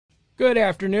Good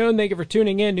afternoon. Thank you for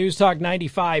tuning in. News Talk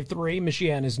 95.3,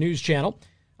 Michiana's news channel.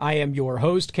 I am your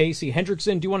host, Casey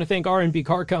Hendrickson. Do want to thank R&B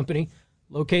Car Company,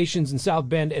 locations in South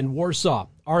Bend and Warsaw.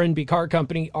 R&B Car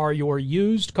Company are your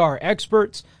used car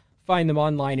experts. Find them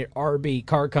online at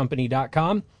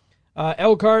rbcarcompany.com.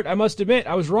 Elkhart, I must admit,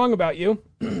 I was wrong about you.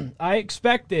 I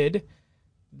expected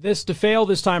this to fail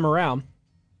this time around.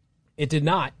 It did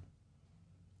not.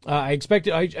 I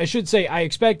expected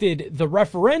the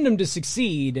referendum to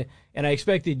succeed, and I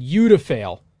expected you to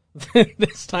fail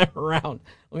this time around.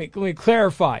 Let me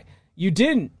clarify. You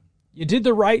didn't. You did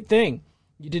the right thing.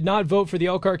 You did not vote for the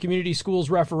Elkhart Community Schools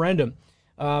referendum.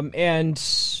 And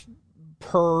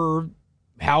per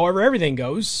however everything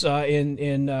goes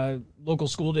in local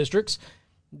school districts,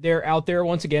 they're out there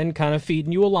once again kind of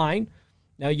feeding you a line.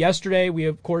 Now, yesterday, we,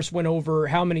 of course, went over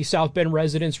how many South Bend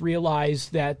residents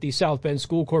realized that the South Bend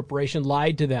School Corporation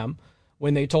lied to them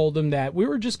when they told them that we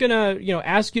were just going to,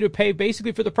 ask you to pay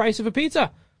basically for the price of a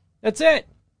pizza. That's it.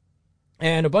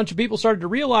 And a bunch of people started to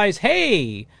realize,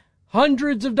 hey,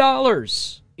 hundreds of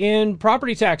dollars in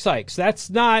property tax hikes. That's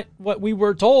not what we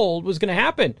were told was going to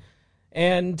happen.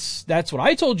 And that's what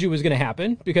I told you was going to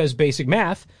happen because basic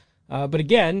math. But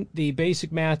again, the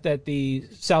basic math that the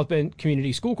South Bend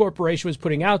Community School Corporation was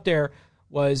putting out there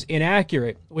was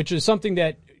inaccurate, which is something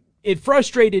that it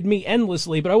frustrated me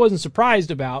endlessly, but I wasn't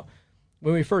surprised about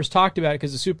when we first talked about it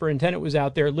because the superintendent was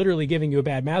out there literally giving you a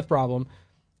bad math problem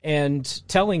and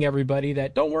telling everybody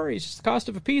that, don't worry, it's just the cost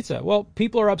of a pizza. Well,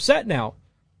 people are upset now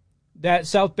that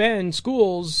South Bend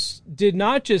schools did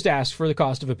not just ask for the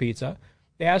cost of a pizza.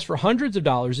 They asked for hundreds of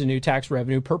dollars in new tax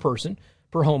revenue per person,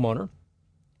 per homeowner.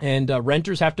 And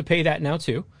renters have to pay that now,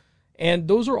 too. And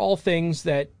those are all things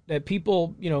that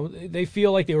people, they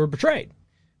feel like they were betrayed.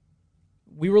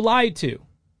 We were lied to.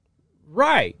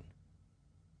 Right.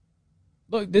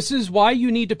 Look, this is why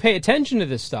you need to pay attention to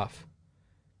this stuff.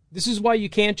 This is why you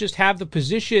can't just have the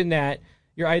position that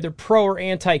you're either pro or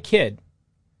anti-kid.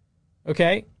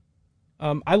 Okay?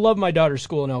 I love my daughter's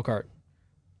school in Elkhart.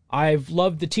 I've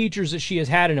loved the teachers that she has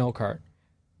had in Elkhart.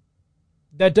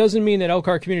 That doesn't mean that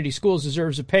Elkhart Community Schools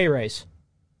deserves a pay raise.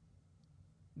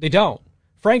 They don't.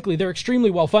 Frankly, they're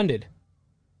extremely well funded.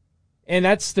 And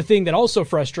that's the thing that also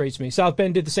frustrates me. South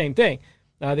Bend did the same thing.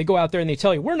 They go out there and they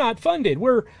tell you, we're not funded.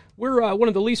 We're one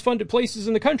of the least funded places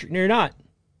in the country. No, you're not.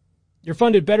 You're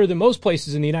funded better than most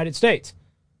places in the United States.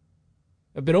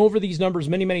 I've been over these numbers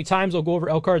many, many times. I'll go over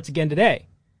Elkhart's again today.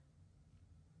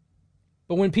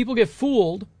 But when people get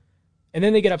fooled and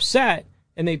then they get upset,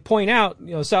 and they point out,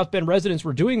 South Bend residents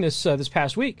were doing this this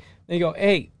past week. And they go,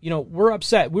 hey, we're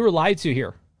upset. We were lied to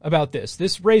here about this.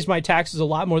 This raised my taxes a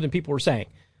lot more than people were saying.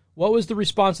 What was the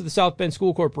response of the South Bend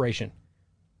School Corporation?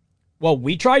 Well,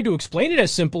 we tried to explain it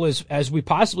as simple as we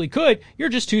possibly could. You're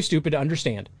just too stupid to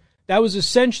understand. That was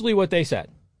essentially what they said.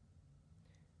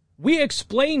 We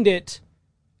explained it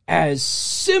as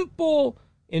simple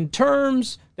in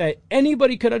terms that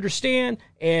anybody could understand,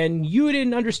 and you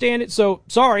didn't understand it, so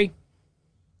sorry.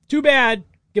 Too bad.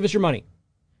 Give us your money.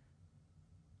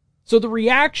 So the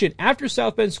reaction after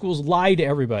South Bend schools lied to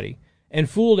everybody and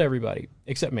fooled everybody,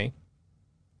 except me,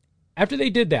 after they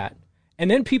did that, and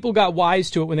then people got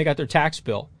wise to it when they got their tax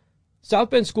bill, South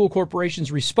Bend School Corporation's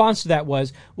response to that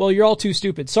was, well, you're all too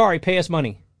stupid. Sorry, pay us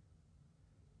money.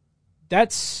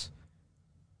 That's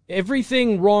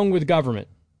everything wrong with government.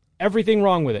 Everything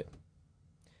wrong with it.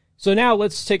 So now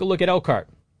let's take a look at Elkhart.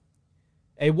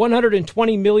 A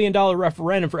 $120 million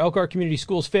referendum for Elkhart Community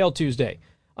Schools failed Tuesday.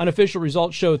 Unofficial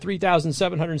results show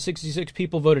 3,766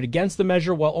 people voted against the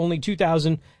measure, while only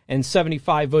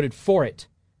 2,075 voted for it.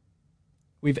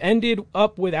 We've ended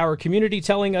up with our community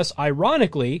telling us,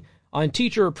 ironically, on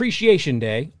Teacher Appreciation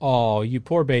Day, oh, you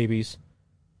poor babies,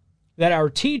 that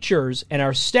our teachers and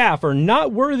our staff are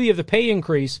not worthy of the pay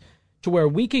increase to where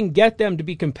we can get them to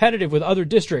be competitive with other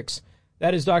districts.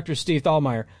 That is Dr. Steve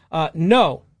Thalmeyer.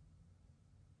 No,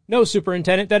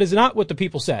 Superintendent, that is not what the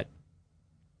people said.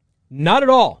 Not at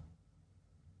all.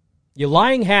 You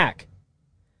lying hack.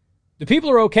 The people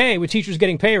are okay with teachers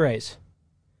getting pay raise.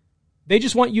 They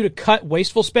just want you to cut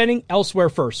wasteful spending elsewhere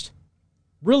first.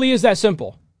 Really is that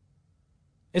simple.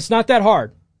 It's not that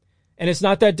hard, and it's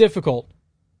not that difficult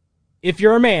if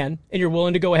you're a man and you're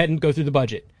willing to go ahead and go through the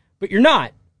budget. But you're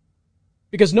not,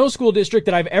 because no school district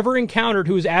that I've ever encountered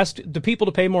who has asked the people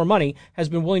to pay more money has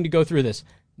been willing to go through this.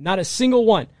 Not a single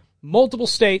one. Multiple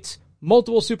states,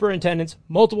 multiple superintendents,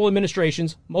 multiple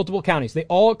administrations, multiple counties. They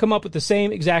all come up with the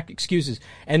same exact excuses.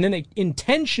 And then they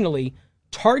intentionally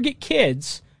target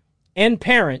kids and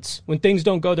parents when things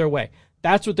don't go their way.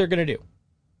 That's what they're going to do.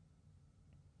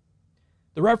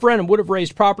 The referendum would have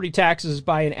raised property taxes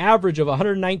by an average of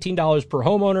 $119 per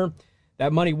homeowner.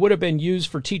 That money would have been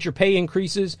used for teacher pay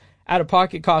increases,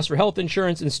 out-of-pocket costs for health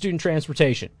insurance, and student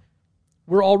transportation.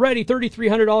 We're already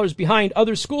 $3,300 behind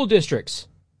other school districts.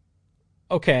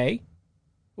 Okay,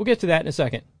 we'll get to that in a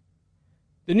second.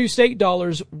 The new state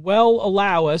dollars will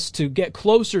allow us to get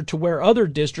closer to where other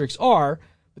districts are,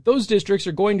 but those districts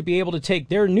are going to be able to take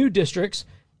their new districts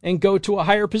and go to a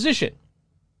higher position.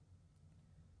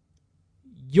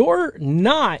 You're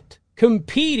not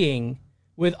competing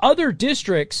with other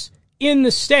districts in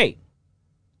the state.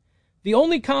 The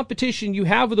only competition you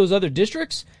have with those other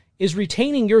districts is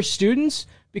retaining your students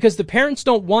because the parents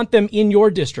don't want them in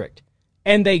your district.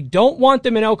 And they don't want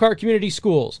them in Elkhart Community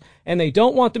Schools. And they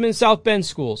don't want them in South Bend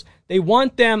schools. They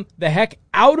want them the heck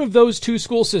out of those two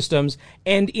school systems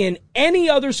and in any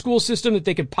other school system that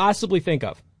they could possibly think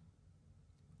of.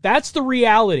 That's the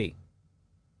reality.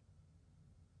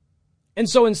 And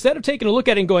so instead of taking a look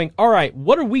at it and going, all right,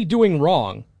 what are we doing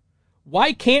wrong?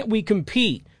 Why can't we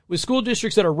compete with school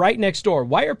districts that are right next door?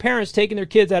 Why are parents taking their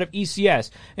kids out of ECS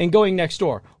and going next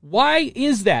door? Why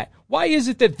is that? Why is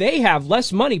it that they have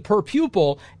less money per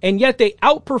pupil and yet they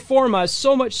outperform us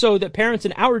so much so that parents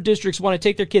in our districts want to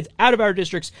take their kids out of our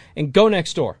districts and go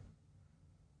next door?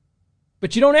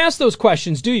 But you don't ask those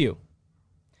questions, do you?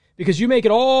 Because you make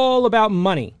it all about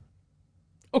money.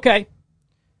 Okay.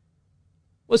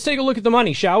 Let's take a look at the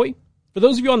money, shall we? For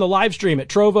those of you on the live stream at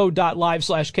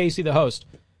trovo.live/Casey the host,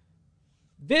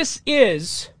 this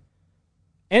is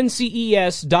nces.ed.gov.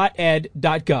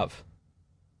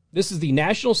 This is the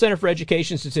National Center for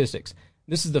Education Statistics.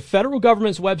 This is the federal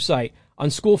government's website on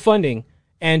school funding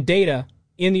and data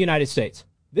in the United States.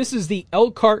 This is the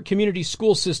Elkhart Community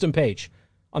School System page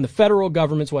on the federal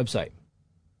government's website.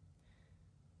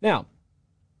 Now,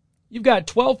 you've got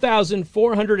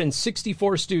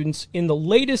 12,464 students in the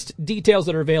latest details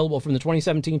that are available from the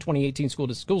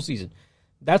 2017-2018 school season.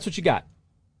 That's what you got.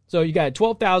 So you got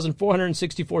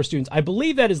 12,464 students. I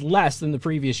believe that is less than the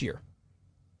previous year.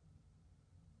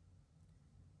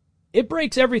 It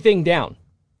breaks everything down.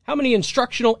 How many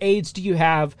instructional aides do you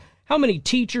have? How many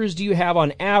teachers do you have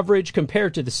on average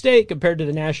compared to the state, compared to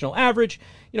the national average?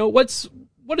 You know, what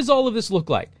does all of this look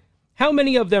like? How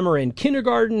many of them are in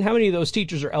kindergarten? How many of those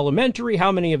teachers are elementary?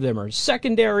 How many of them are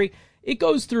secondary? It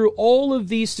goes through all of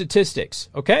these statistics,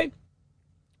 okay?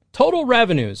 Total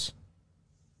revenues,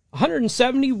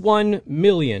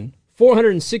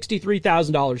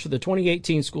 $171,463,000 for the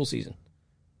 2018 school season.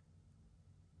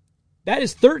 That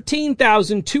is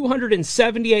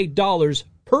 $13,278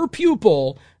 per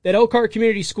pupil that Elkhart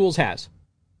Community Schools has.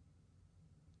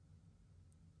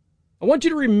 I want you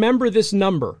to remember this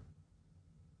number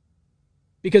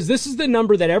because this is the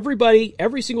number that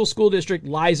every single school district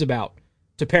lies about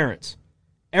to parents.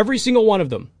 Every single one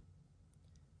of them.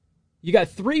 You got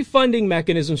three funding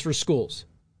mechanisms for schools.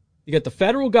 You got the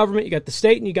federal government, you got the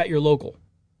state, and you got your local.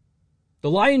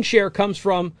 The lion's share comes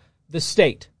from the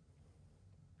state.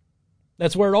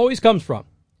 That's where it always comes from.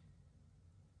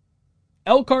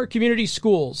 Elkhart Community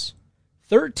Schools,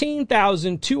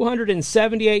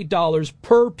 $13,278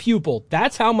 per pupil.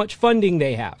 That's how much funding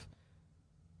they have.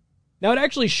 Now, it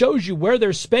actually shows you where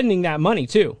they're spending that money,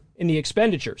 too, in the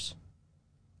expenditures.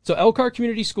 So Elkhart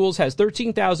Community Schools has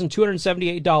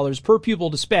 $13,278 per pupil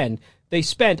to spend. They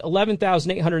spent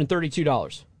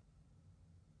 $11,832.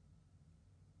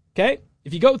 Okay?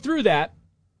 If you go through that,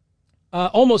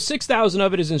 almost $6,000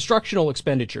 of it is instructional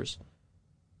expenditures.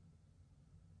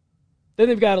 Then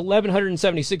they've got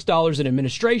 $1,176 in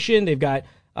administration. They've got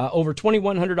over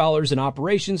 $2,100 in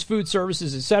operations, food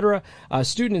services, etc.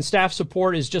 Student and staff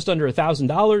support is just under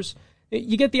 $1,000.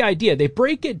 You get the idea. They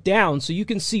break it down so you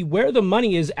can see where the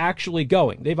money is actually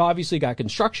going. They've obviously got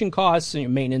construction costs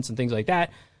and maintenance and things like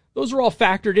that. Those are all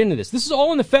factored into this. This is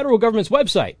all on the federal government's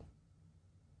website.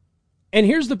 And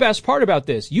here's the best part about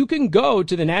this. You can go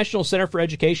to the National Center for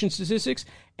Education Statistics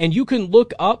and you can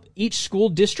look up each school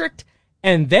district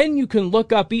and then you can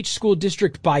look up each school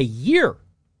district by year.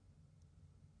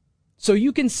 So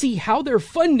you can see how their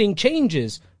funding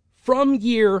changes from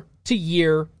year to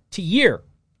year to year.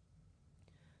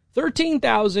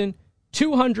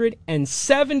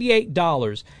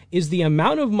 $13,278 is the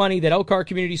amount of money that Elkhart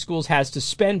Community Schools has to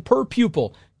spend per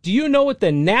pupil. Do you know what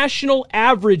the national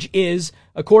average is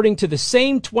according to the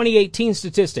same 2018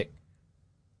 statistic?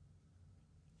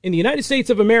 In the United States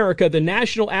of America, the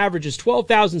national average is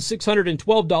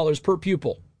 $12,612 per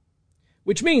pupil,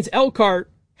 which means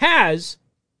Elkhart has,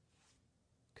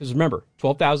 because remember,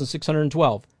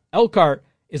 $12,612, Elkhart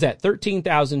is at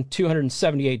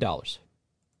 $13,278.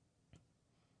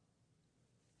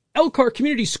 Elkhart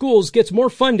Community Schools gets more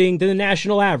funding than the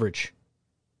national average.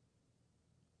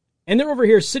 And they're over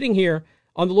here sitting here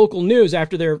on the local news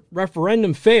after their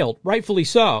referendum failed, rightfully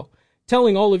so,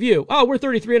 telling all of you, oh, we're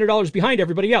 $3,300 behind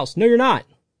everybody else. No, you're not.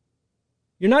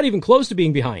 You're not even close to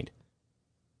being behind.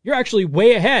 You're actually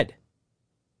way ahead.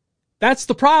 That's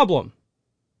the problem.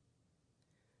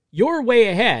 You're way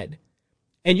ahead,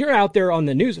 and you're out there on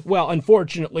the news. Well,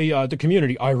 unfortunately, the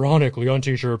community, ironically, on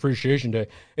Teacher Appreciation Day,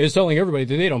 is telling everybody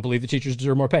that they don't believe the teachers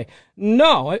deserve more pay.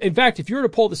 No. In fact, if you were to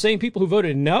poll the same people who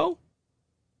voted no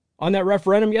on that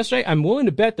referendum yesterday, I'm willing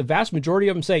to bet the vast majority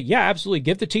of them say, yeah, absolutely,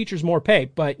 give the teachers more pay.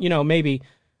 But, maybe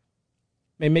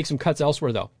make some cuts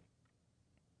elsewhere, though.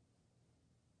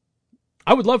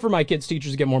 I would love for my kids'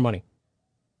 teachers to get more money.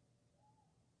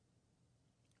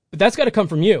 But that's got to come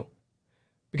from you.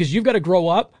 Because you've got to grow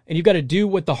up and you've got to do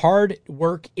what the hard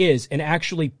work is and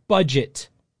actually budget.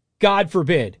 God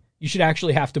forbid you should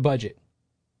actually have to budget.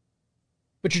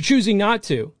 But you're choosing not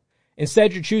to.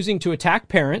 Instead, you're choosing to attack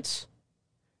parents.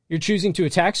 You're choosing to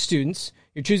attack students.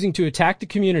 You're choosing to attack the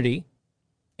community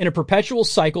in a perpetual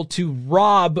cycle to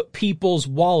rob people's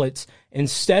wallets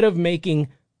instead of making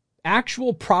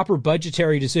actual proper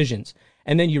budgetary decisions.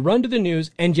 And then you run to the news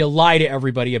and you lie to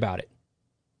everybody about it.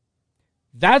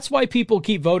 That's why people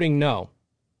keep voting no.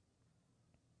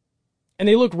 And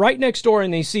they look right next door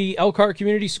and they see Elkhart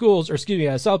Community Schools,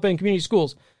 South Bend Community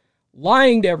Schools,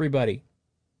 lying to everybody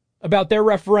about their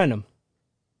referendum.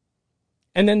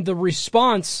 And then the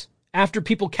response after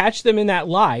people catch them in that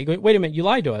lie, going, wait a minute, you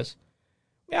lied to us.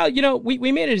 Well,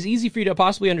 we made it as easy for you to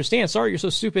possibly understand. Sorry, you're so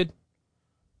stupid.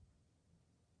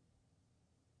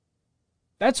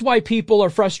 That's why people are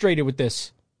frustrated with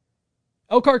this.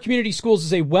 Elkhart Community Schools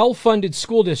is a well-funded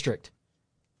school district.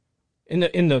 In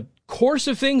the course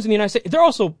of things in the United States, they're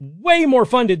also way more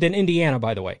funded than Indiana,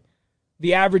 by the way.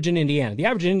 The average in Indiana. The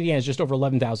average in Indiana is just over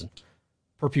 $11,000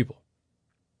 per pupil.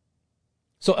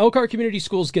 So Elkhart Community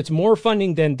Schools gets more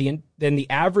funding than the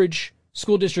average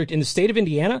school district in the state of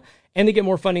Indiana, and they get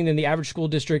more funding than the average school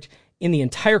district in the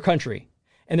entire country.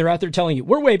 And they're out there telling you,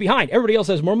 we're way behind. Everybody else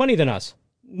has more money than us.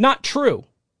 Not true.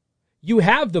 You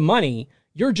have the money.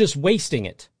 You're just wasting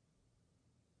it.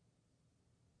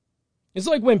 It's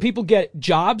like when people get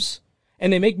jobs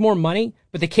and they make more money,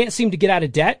 but they can't seem to get out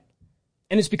of debt.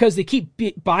 And it's because they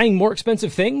keep buying more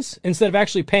expensive things instead of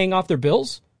actually paying off their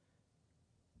bills.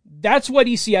 That's what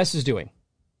ECS is doing.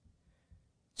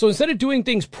 So instead of doing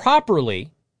things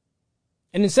properly,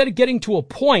 and instead of getting to a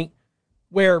point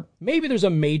where maybe there's a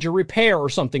major repair or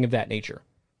something of that nature.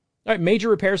 All right, major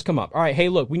repairs come up. All right, hey,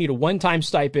 look, we need a one-time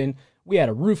stipend. We had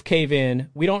a roof cave in.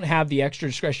 We don't have the extra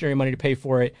discretionary money to pay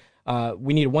for it.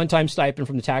 We need a one-time stipend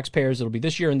from the taxpayers. It'll be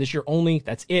this year and this year only.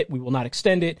 That's it. We will not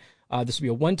extend it. This will be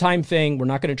a one-time thing. We're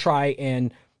not going to try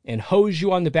and hose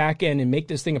you on the back end and make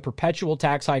this thing a perpetual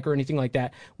tax hike or anything like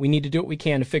that. We need to do what we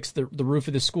can to fix the roof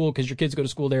of the school because your kids go to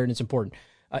school there and it's important.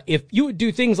 If you would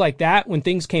do things like that when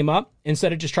things came up,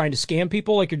 instead of just trying to scam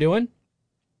people like you're doing,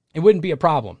 it wouldn't be a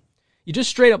problem. You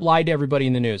just straight up lied to everybody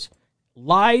in the news.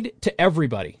 Lied to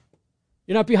everybody.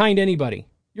 You're not behind anybody.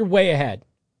 You're way ahead.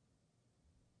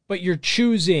 But you're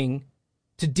choosing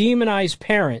to demonize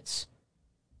parents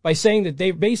by saying that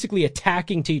they're basically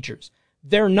attacking teachers.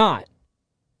 They're not.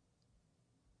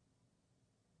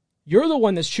 You're the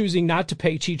one that's choosing not to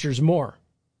pay teachers more.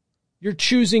 You're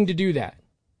choosing to do that.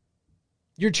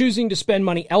 You're choosing to spend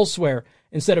money elsewhere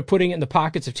instead of putting it in the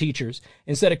pockets of teachers,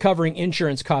 instead of covering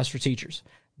insurance costs for teachers.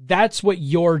 That's what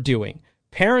you're doing.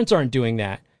 Parents aren't doing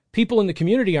that. People in the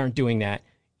community aren't doing that.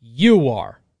 You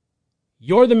are.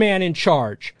 You're the man in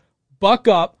charge. Buck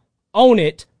up, own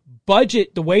it,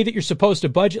 budget the way that you're supposed to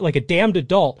budget like a damned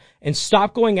adult, and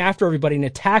stop going after everybody and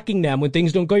attacking them when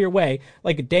things don't go your way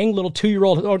like a dang little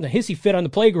 2-year-old throwing a hissy fit on the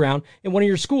playground in one of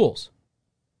your schools.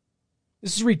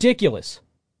 This is ridiculous.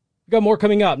 We've got more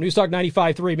coming up. News Talk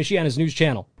 95.3, Michiana's news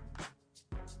channel.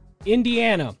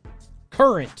 Indiana,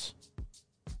 current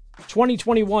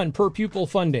 2021 per pupil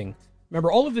funding.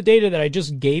 Remember, all of the data that I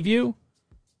just gave you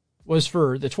was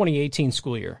for the 2018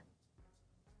 school year.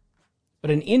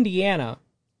 But in Indiana,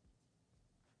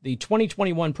 the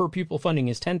 2021 per pupil funding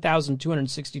is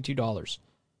 $10,262.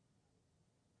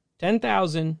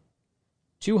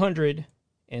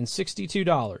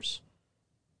 $10,262.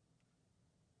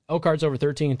 Elkhart's over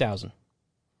 $13,000.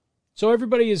 So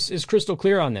everybody is crystal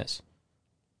clear on this.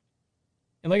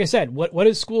 And like I said, what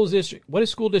does school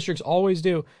districts always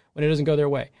do when it doesn't go their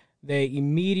way? They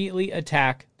immediately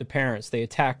attack the parents. They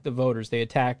attack the voters. They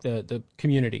attack the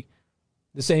community,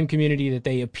 the same community that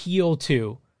they appeal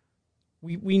to.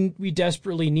 We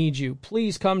desperately need you.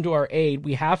 Please come to our aid.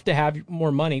 We have to have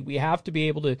more money. We have to be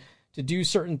able to do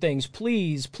certain things.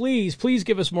 Please, please, please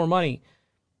give us more money.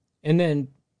 And then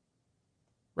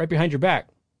right behind your back,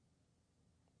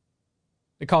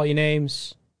 They call you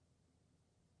names.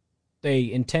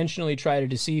 They intentionally try to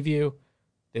deceive you.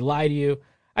 They lie to you.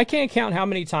 I can't count how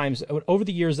many times over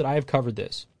the years that I have covered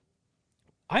this.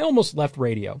 I almost left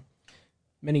radio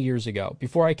many years ago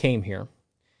before I came here.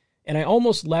 And I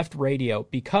almost left radio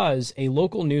because a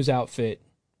local news outfit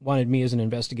wanted me as an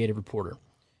investigative reporter.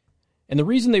 And the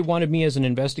reason they wanted me as an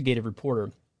investigative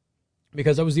reporter,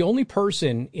 because I was the only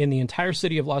person in the entire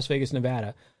city of Las Vegas,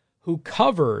 Nevada, who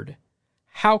covered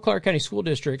how Clark County School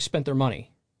District spent their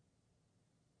money.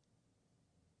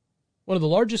 One of the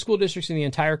largest school districts in the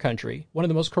entire country, one of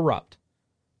the most corrupt,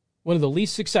 one of the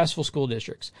least successful school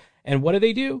districts. And what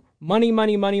do? Money,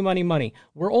 money, money, money, money.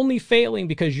 We're only failing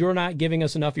because you're not giving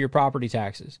us enough of your property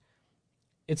taxes.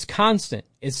 It's constant.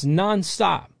 It's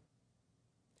nonstop.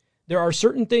 There are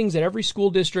certain things that every school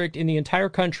district in the entire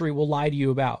country will lie to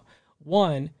you about.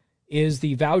 One is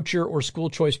the voucher or school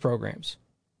choice programs.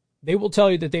 They will tell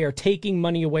you that they are taking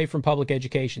money away from public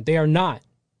education. They are not.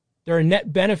 They're a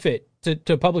net benefit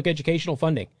to public educational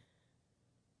funding.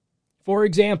 For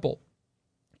example,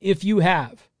 if you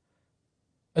have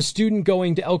a student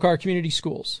going to Elkhart Community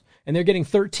Schools and they're getting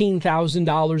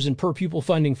 $13,000 in per pupil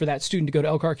funding for that student to go to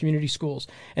Elkhart Community Schools,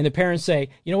 and the parents say,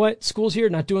 you know what, school's here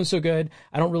not doing so good.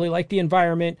 I don't really like the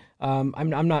environment.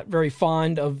 I'm not very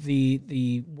fond of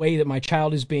the way that my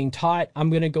child is being taught.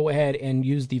 I'm going to go ahead and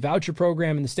use the voucher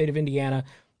program in the state of Indiana,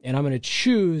 and I'm going to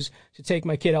choose to take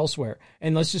my kid elsewhere.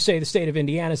 And let's just say the state of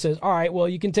Indiana says, all right, well,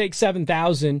 you can take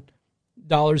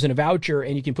 $7,000 in a voucher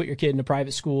and you can put your kid in a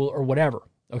private school or whatever.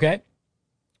 Okay?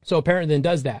 So a parent then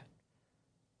does that.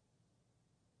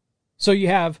 So you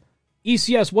have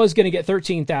ECS was going to get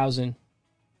 $13,000,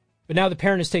 but now the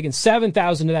parent has taken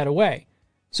 $7,000 of that away.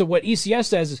 So what ECS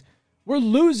says is we're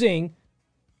losing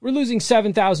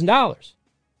 $7,000.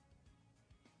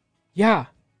 Yeah,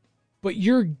 but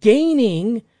you're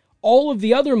gaining all of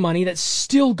the other money that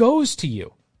still goes to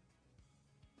you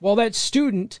while that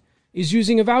student is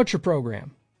using a voucher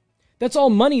program. That's all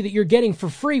money that you're getting for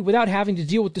free without having to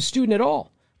deal with the student at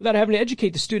all, without having to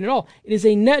educate the student at all. It is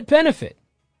a net benefit.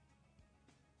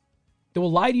 They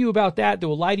will lie to you about that. They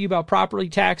will lie to you about property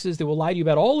taxes. They will lie to you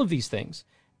about all of these things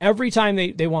every time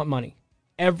they want money.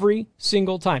 Every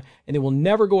single time. And they will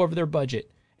never go over their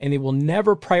budget. And they will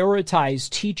never prioritize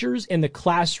teachers in the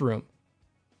classroom.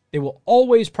 They will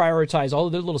always prioritize all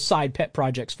of their little side pet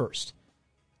projects first.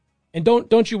 And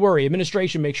don't you worry.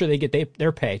 Administration makes sure they get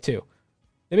their pay too.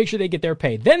 They make sure they get their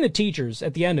pay. Then the teachers,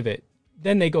 at the end of it,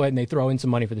 then they go ahead and they throw in some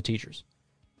money for the teachers.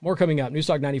 More coming up. News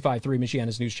Talk 95.3,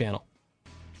 Michiana's news channel.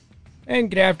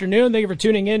 And good afternoon. Thank you for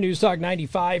tuning in. News Talk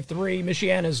 95.3,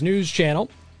 Michiana's news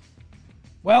channel.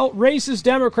 Well, racist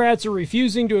Democrats are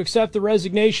refusing to accept the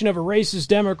resignation of a racist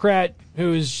Democrat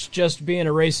who is just being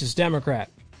a racist Democrat.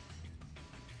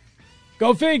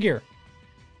 Go figure.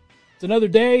 It's another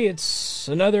day. It's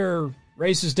another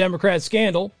racist Democrat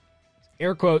scandal.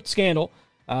 Air quote scandal,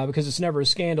 because it's never a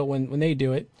scandal when they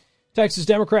do it. Texas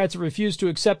Democrats have refused to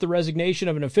accept the resignation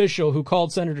of an official who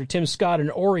called Senator Tim Scott an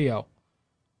Oreo.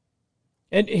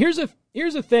 And here's a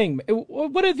thing.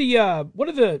 What are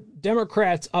the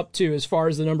Democrats up to as far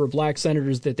as the number of black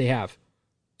senators that they have?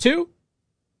 2?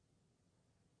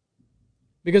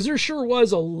 Because there sure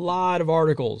was a lot of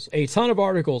articles, a ton of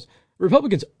articles.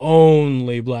 Republicans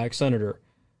only black senator.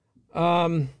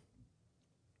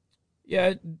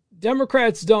 Yeah,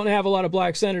 Democrats don't have a lot of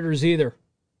black senators either.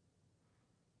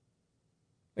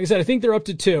 Like I said, I think they're up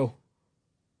to 2.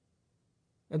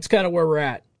 That's kind of where we're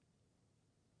at.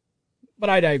 But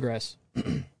I digress.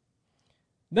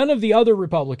 None of the other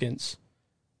Republicans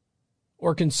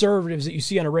or conservatives that you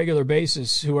see on a regular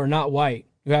basis who are not white,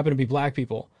 who happen to be black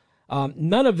people,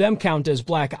 none of them count as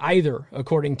black either,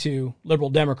 according to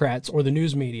liberal Democrats or the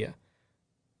news media.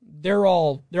 They're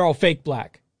all fake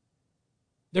black.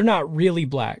 They're not really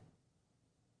black.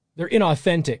 They're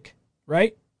inauthentic,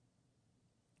 right?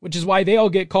 Which is why they all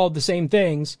get called the same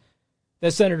things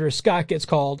that Senator Scott gets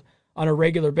called on a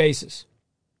regular basis.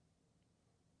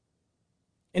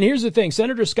 And here's the thing.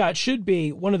 Senator Scott should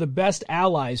be one of the best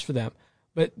allies for them,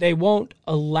 but they won't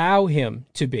allow him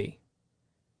to be.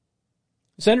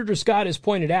 Senator Scott has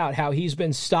pointed out how he's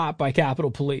been stopped by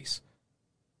Capitol Police.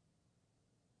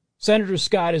 Senator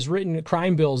Scott has written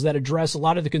crime bills that address a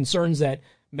lot of the concerns that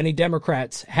many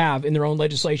Democrats have in their own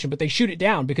legislation, but they shoot it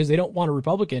down because they don't want a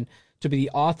Republican to be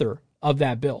the author of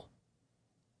that bill.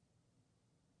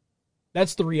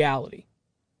 That's the reality.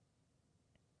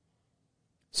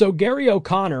 So Gary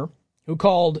O'Connor, who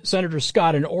called Senator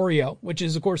Scott an Oreo, which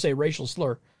is, of course, a racial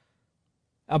slur,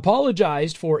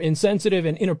 apologized for insensitive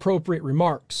and inappropriate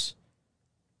remarks.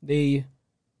 The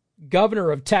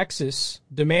governor of Texas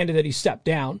demanded that he step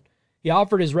down. He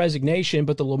offered his resignation,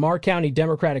 but the Lamar County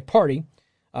Democratic Party,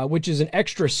 which is an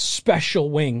extra special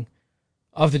wing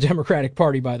of the Democratic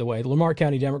Party, by the way. The Lamar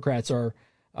County Democrats are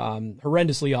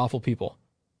horrendously awful people.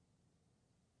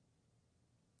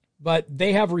 But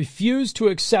they have refused to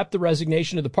accept the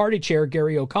resignation of the party chair,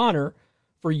 Gary O'Connor,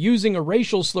 for using a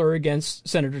racial slur against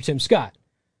Senator Tim Scott.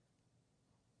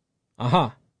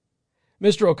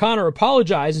 Mr. O'Connor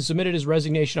apologized and submitted his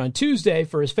resignation on Tuesday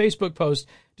for his Facebook post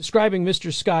describing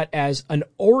Mr. Scott as an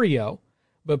Oreo,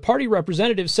 but party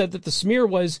representatives said that the smear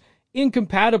was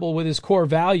incompatible with his core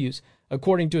values,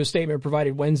 according to a statement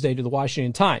provided Wednesday to the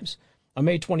Washington Times. On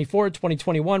May 24,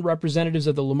 2021, representatives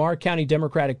of the Lamar County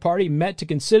Democratic Party met to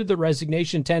consider the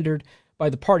resignation tendered by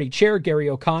the party chair, Gary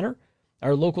O'Connor.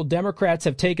 Our local Democrats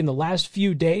have taken the last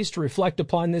few days to reflect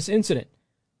upon this incident.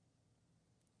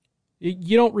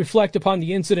 You don't reflect upon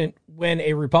the incident when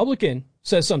a Republican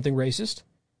says something racist.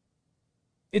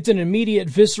 It's an immediate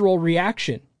visceral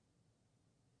reaction.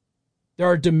 There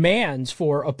are demands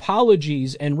for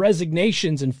apologies and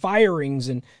resignations and firings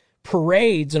and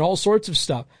parades and all sorts of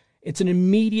stuff. It's an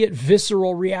immediate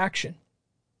visceral reaction.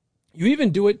 You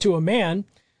even do it to a man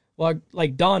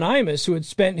like Don Imus, who had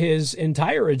spent his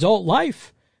entire adult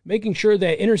life making sure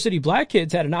that inner city black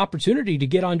kids had an opportunity to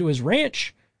get onto his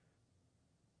ranch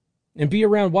and be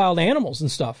around wild animals and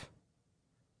stuff.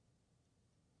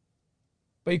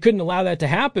 But you couldn't allow that to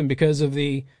happen because of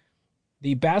the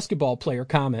basketball player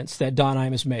comments that Don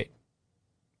Imus made.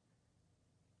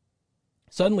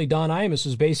 Suddenly, Don Imus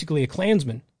was basically a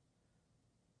Klansman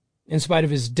in spite of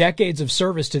his decades of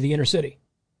service to the inner city.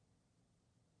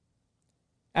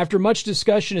 After much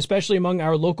discussion, especially among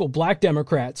our local black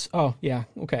Democrats,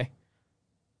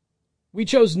 we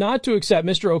chose not to accept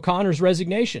Mr. O'Connor's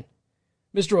resignation.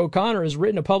 Mr. O'Connor has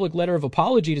written a public letter of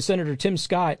apology to Senator Tim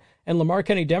Scott, and Lamar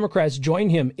County Democrats join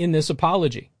him in this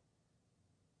apology.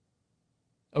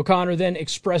 O'Connor then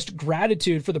expressed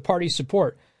gratitude for the party's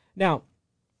support. Now,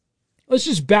 let's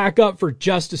just back up for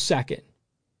just a second.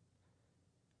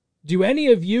 Do any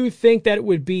of you think that it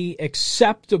would be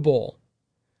acceptable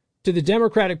to the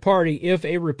Democratic Party if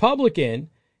a Republican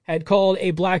had called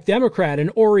a black Democrat an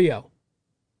Oreo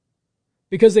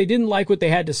because they didn't like what they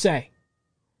had to say?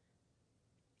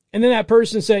 And then that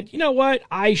person said, you know what?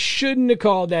 I shouldn't have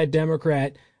called that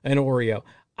Democrat an Oreo.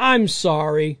 I'm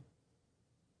sorry.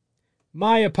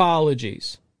 My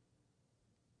apologies.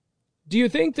 Do you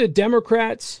think the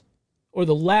Democrats or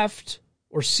the left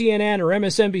or CNN or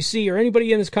MSNBC or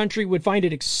anybody in this country would find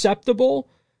it acceptable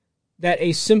that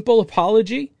a simple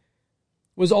apology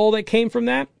was all that came from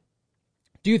that?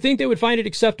 Do you think they would find it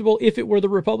acceptable if it were the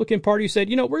Republican Party who said,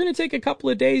 you know, we're going to take a couple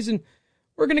of days and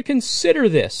we're going to consider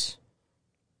this?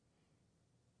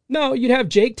 No, you'd have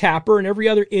Jake Tapper and every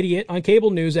other idiot on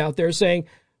cable news out there saying,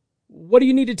 what do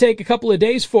you need to take a couple of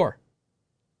days for?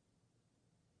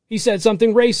 He said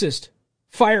something racist.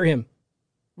 Fire him.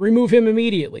 Remove him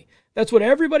immediately. That's what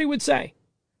everybody would say.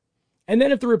 And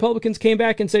then if the Republicans came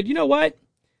back and said, you know what?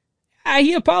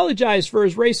 He apologized for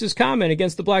his racist comment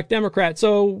against the black Democrat,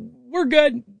 so we're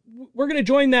good. We're going to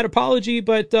join that apology,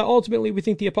 but ultimately we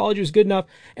think the apology was good enough,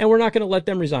 and we're not going to let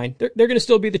them resign. They're going to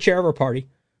still be the chair of our party.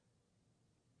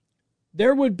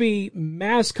 There would be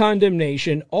mass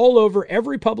condemnation all over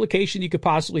every publication you could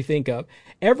possibly think of.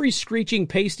 Every screeching,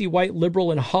 pasty white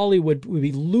liberal in Hollywood would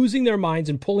be losing their minds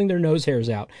and pulling their nose hairs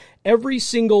out. Every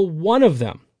single one of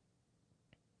them.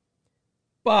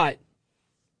 But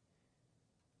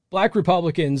black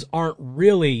Republicans aren't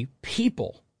really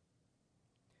people.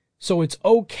 So it's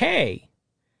okay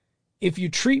if you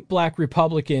treat black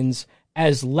Republicans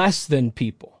as less than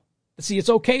people. See, it's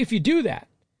okay if you do that,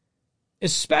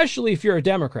 especially if you're a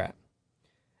Democrat.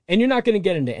 And you're not going to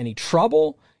get into any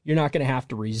trouble. You're not going to have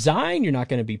to resign. You're not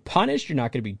going to be punished. You're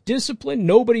not going to be disciplined.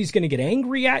 Nobody's going to get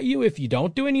angry at you if you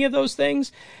don't do any of those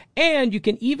things. And you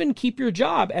can even keep your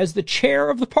job as the chair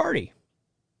of the party.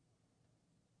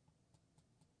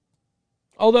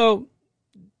 Although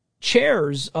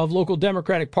chairs of local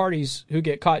Democratic parties who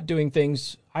get caught doing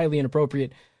things highly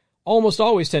inappropriate almost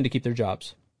always tend to keep their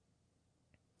jobs.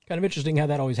 Kind of interesting how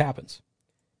that always happens.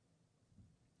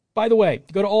 By the way,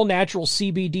 go to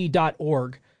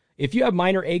allnaturalcbd.org. If you have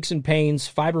minor aches and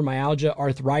pains, fibromyalgia,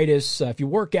 arthritis, if you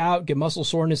work out, get muscle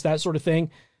soreness, that sort of thing,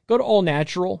 go to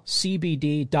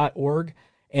allnaturalcbd.org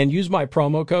and use my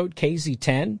promo code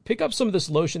KZ10. Pick up some of this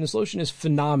lotion. This lotion is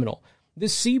phenomenal.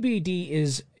 This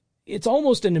CBD it's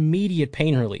almost an immediate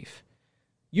pain relief.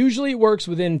 Usually it works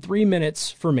within 3 minutes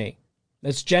for me.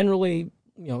 That's generally,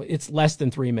 it's less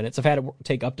than 3 minutes. I've had it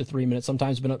take up to 3 minutes.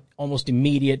 Sometimes it's been almost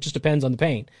immediate. Just depends on the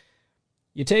pain.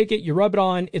 You take it, you rub it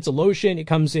on. It's a lotion. It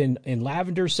comes in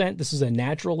lavender scent. This is a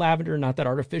natural lavender, not that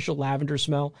artificial lavender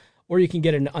smell. Or you can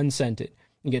get an unscented.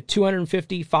 You get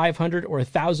 250, 500, or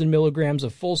 1,000 milligrams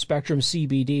of full spectrum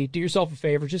CBD. Do yourself a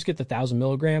favor, just get the 1,000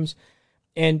 milligrams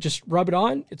and just rub it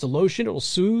on. It's a lotion. It'll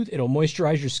soothe. It'll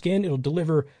moisturize your skin. It'll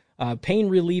deliver pain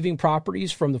relieving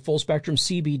properties from the full spectrum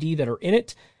CBD that are in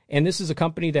it. And this is a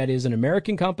company that is an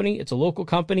American company. It's a local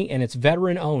company, and it's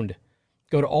veteran owned.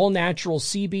 Go to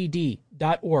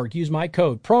allnaturalcbd.org. Use my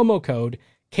code, promo code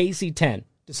KC10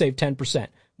 to save 10%.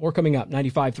 More coming up,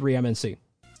 95.3 MNC.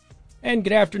 And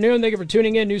good afternoon. Thank you for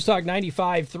tuning in. News Talk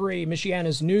 95.3,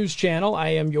 Michiana's news channel. I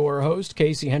am your host,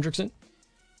 Casey Hendrickson.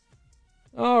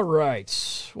 All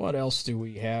right. What else do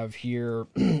we have here?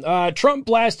 Trump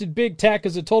blasted big tech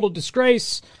as a total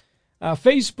disgrace.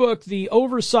 Facebook, the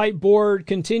oversight board,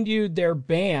 continued their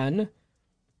ban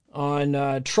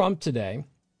on Trump today.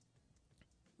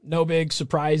 No big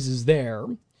surprises there.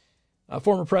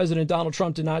 Former President Donald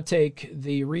Trump did not take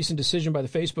the recent decision by the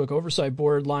Facebook oversight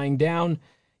board lying down.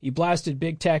 He blasted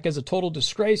big tech as a total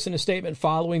disgrace in a statement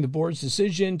following the board's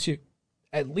decision to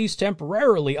at least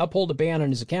temporarily uphold a ban on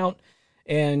his account.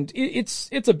 And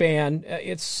it's a ban.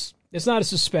 It's not a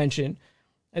suspension.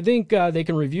 I think they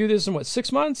can review this in,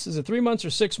 6 months? Is it 3 months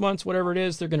or 6 months? Whatever it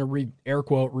is, they're going to, air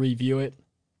quote, review it.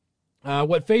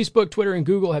 What Facebook, Twitter, and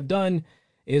Google have done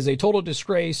is a total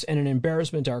disgrace and an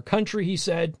embarrassment to our country, he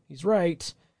said. He's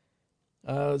right.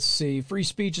 Let's see. Free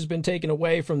speech has been taken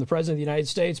away from the President of the United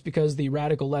States because the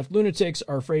radical left lunatics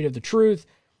are afraid of the truth,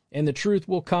 and the truth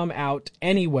will come out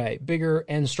anyway, bigger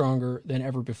and stronger than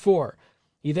ever before.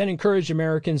 He then encouraged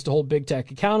Americans to hold big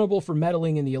tech accountable for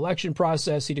meddling in the election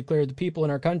process. He declared the people in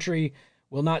our country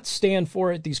will not stand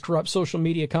for it. These corrupt social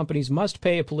media companies must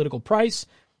pay a political price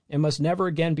and must never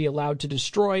again be allowed to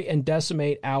destroy and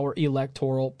decimate our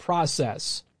electoral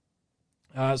process.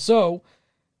 Now,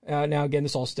 again,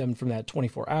 this all stemmed from that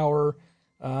 24-hour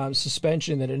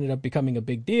suspension that ended up becoming a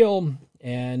big deal,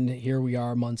 and here we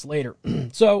are months later.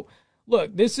 So,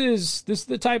 look, this is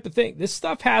the type of thing. This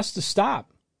stuff has to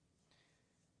stop.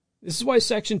 This is why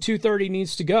Section 230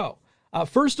 needs to go.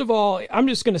 First of all, I'm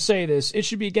just going to say this. It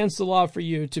should be against the law for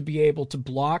you to be able to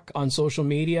block on social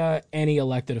media any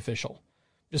elected official.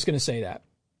 Just going to say that.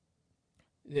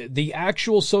 The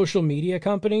actual social media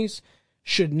companies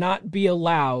should not be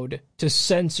allowed to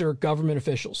censor government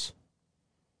officials.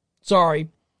 Sorry.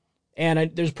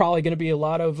 And there's probably going to be a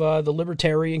lot of the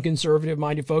libertarian,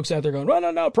 conservative-minded folks out there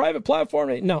going, no, private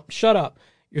platform. No, shut up.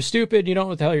 You're stupid. You don't know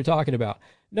what the hell you're talking about.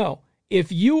 No.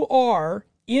 If you are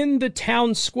in the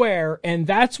town square, and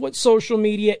that's what social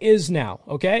media is now,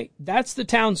 okay? That's the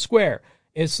town square.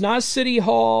 It's not City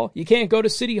Hall. You can't go to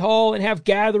City Hall and have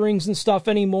gatherings and stuff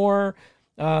anymore.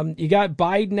 You got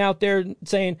Biden out there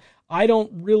saying, I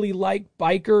don't really like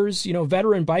bikers.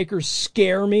 Veteran bikers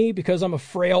scare me because I'm a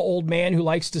frail old man who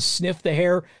likes to sniff the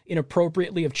hair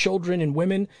inappropriately of children and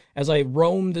women as I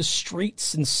roam the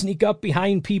streets and sneak up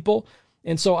behind people.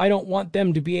 And so I don't want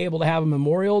them to be able to have a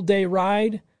Memorial Day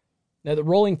ride. Now, the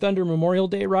Rolling Thunder Memorial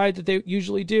Day ride that they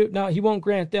usually do, no, he won't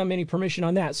grant them any permission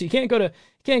on that. So you can't go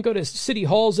to city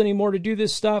halls anymore to do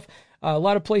this stuff. A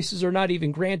lot of places are not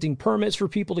even granting permits for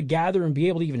people to gather and be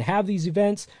able to even have these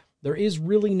events. There is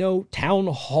really no town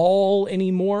hall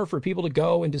anymore for people to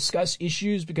go and discuss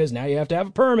issues because now you have to have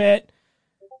a permit.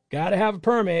 Got to have a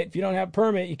permit. If you don't have a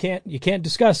permit, you can't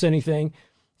discuss anything.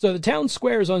 So the town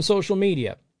square is on social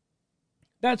media.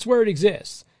 That's where it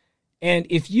exists. And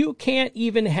if you can't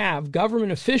even have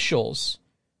government officials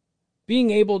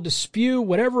being able to spew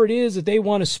whatever it is that they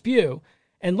want to spew,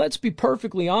 and let's be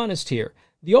perfectly honest here,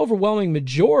 the overwhelming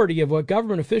majority of what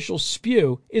government officials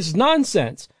spew is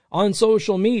nonsense on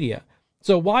social media.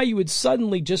 So why you would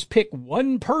suddenly just pick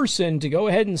one person to go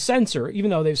ahead and censor, even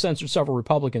though they've censored several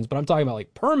Republicans, but I'm talking about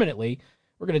like permanently,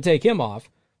 we're going to take him off.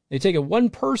 They take it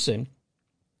one person.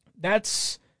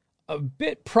 That's a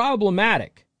bit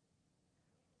problematic.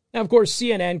 Now, of course,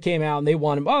 CNN came out and they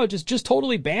want him, just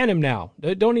totally ban him now.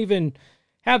 Don't even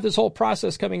have this whole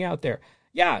process coming out there.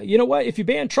 Yeah, you know what? If you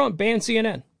ban Trump, ban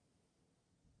CNN.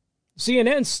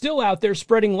 CNN's still out there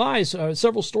spreading lies.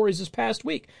 Several stories this past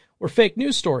week were fake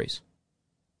news stories.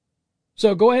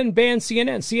 So go ahead and ban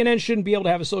CNN. CNN shouldn't be able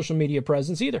to have a social media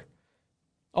presence either.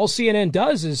 All CNN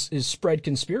does is spread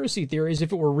conspiracy theories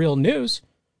if it were real news.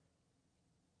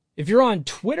 If you're on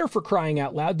Twitter, for crying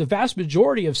out loud, the vast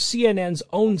majority of CNN's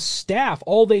own staff,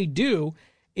 all they do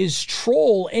is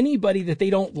troll anybody that they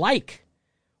don't like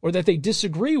or that they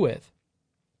disagree with.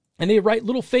 And they write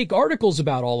little fake articles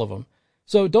about all of them.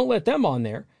 So don't let them on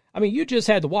there. I mean, you just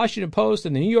had the Washington Post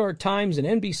and the New York Times and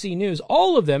NBC News.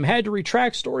 All of them had to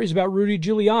retract stories about Rudy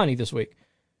Giuliani this week.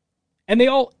 And they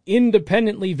all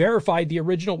independently verified the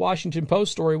original Washington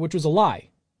Post story, which was a lie.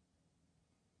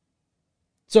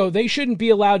 So they shouldn't be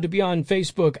allowed to be on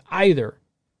Facebook either.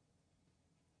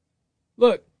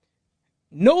 Look,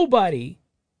 nobody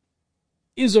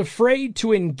is afraid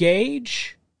to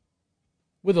engage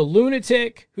with a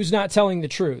lunatic who's not telling the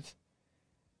truth.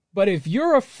 But if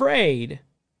you're afraid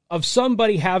of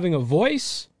somebody having a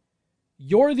voice,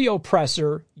 you're the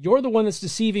oppressor, you're the one that's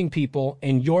deceiving people,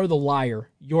 and you're the liar.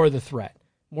 You're the threat.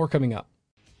 More coming up.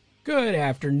 Good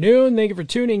afternoon. Thank you for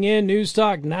tuning in. News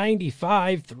Talk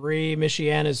 95.3,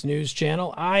 Michiana's news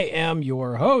channel. I am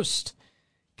your host,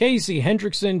 Casey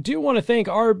Hendrickson. Do want to thank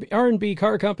R&B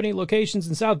Car Company, locations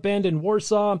in South Bend and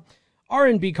Warsaw.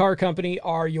 R&B Car Company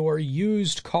are your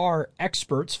used car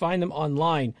experts. Find them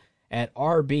online at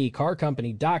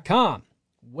rbcarcompany.com.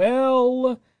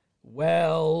 Well.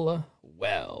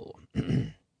 So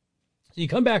you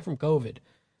come back from COVID,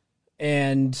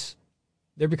 and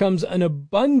there becomes an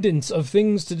abundance of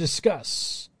things to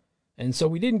discuss. And so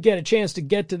we didn't get a chance to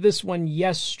get to this one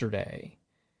yesterday.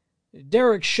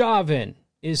 Derek Chauvin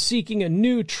is seeking a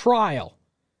new trial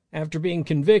after being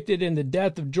convicted in the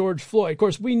death of George Floyd. Of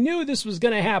course, we knew this was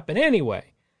going to happen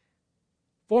anyway.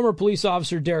 Former police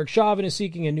officer Derek Chauvin is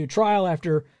seeking a new trial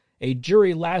after a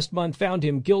jury last month found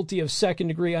him guilty of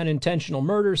second-degree unintentional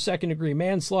murder, second-degree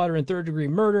manslaughter, and third-degree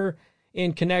murder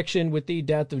in connection with the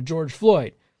death of George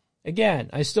Floyd.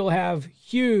 Again, I still have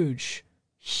huge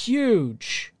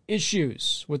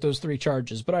issues with those three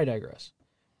charges, but I digress.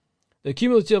 The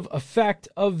cumulative effect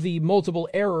of the multiple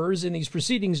errors in these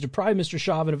proceedings deprive Mr.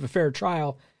 Chauvin of a fair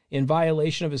trial in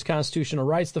violation of his constitutional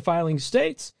rights. The filing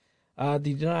states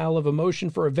the denial of a motion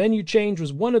for a venue change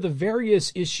was one of the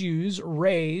various issues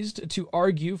raised to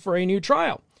argue for a new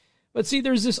trial. But see,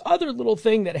 there's this other little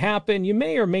thing that happened. You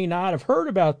may or may not have heard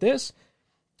about this.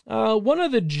 One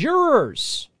of the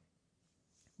jurors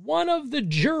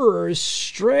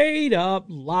straight up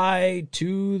lied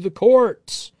to the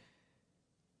court.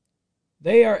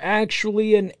 They are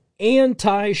actually an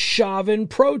anti-Chauvin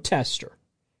protester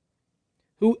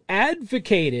who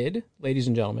advocated, ladies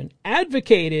and gentlemen,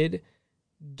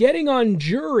 getting on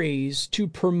juries to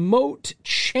promote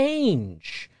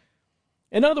change.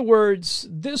 In other words,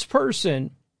 this person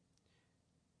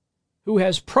who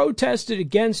has protested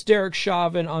against Derek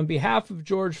Chauvin on behalf of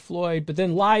George Floyd, but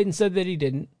then lied and said that he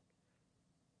didn't,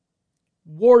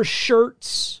 wore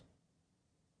shirts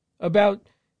about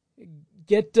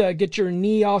get your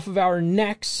knee off of our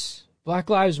necks, Black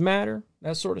Lives Matter,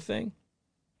 that sort of thing.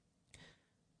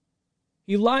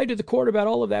 He lied to the court about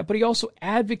all of that, but he also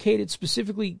advocated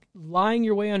specifically lying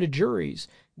your way onto juries,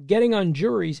 getting on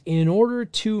juries in order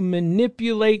to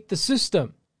manipulate the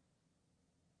system.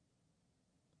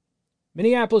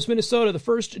 Minneapolis, Minnesota, the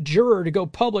first juror to go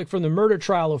public from the murder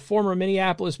trial of former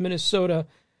Minneapolis, Minnesota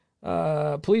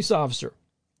police officer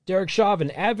Derek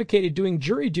Chauvin, advocated doing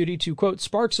jury duty to, quote,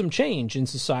 spark some change in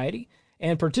society,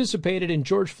 and participated in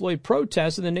George Floyd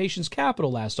protests in the nation's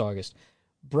capital last August.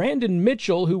 Brandon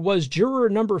Mitchell, who was juror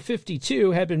number 52,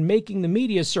 had been making the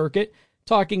media circuit,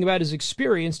 talking about his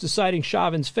experience deciding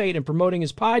Chauvin's fate and promoting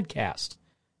his podcast.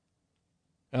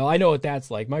 Well, I know what that's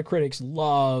like. My critics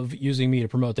love using me to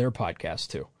promote their podcast,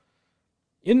 too.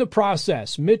 In the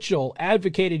process, Mitchell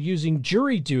advocated using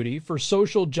jury duty for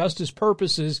social justice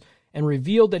purposes and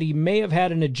revealed that he may have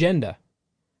had an agenda.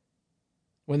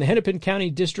 When the Hennepin County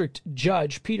District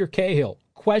Judge Peter Cahill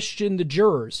questioned the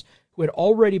jurors who had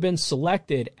already been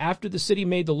selected after the city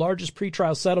made the largest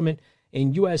pretrial settlement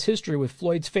in U.S. history with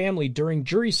Floyd's family during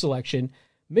jury selection,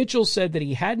 Mitchell said that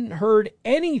he hadn't heard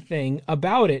anything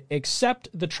about it except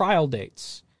the trial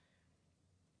dates.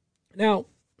 Now,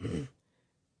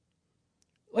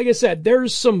 like I said,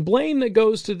 there's some blame that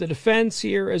goes to the defense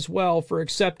here as well for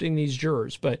accepting these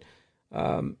jurors. But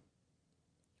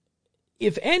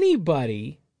if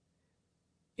anybody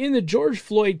in the George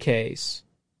Floyd case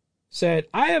said,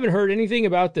 I haven't heard anything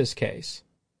about this case,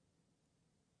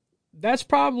 that's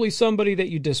probably somebody that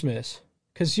you dismiss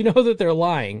because you know that they're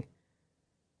lying.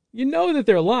 You know that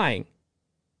they're lying.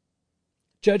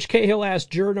 Judge Cahill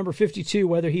asked juror number 52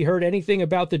 whether he heard anything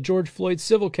about the George Floyd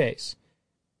civil case.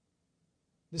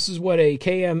 This is what a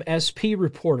KMSP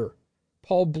reporter,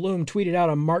 Paul Bloom, tweeted out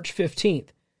on March 15th.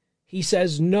 He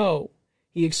says no.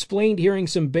 He explained hearing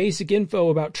some basic info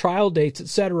about trial dates,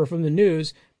 etc. from the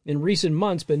news in recent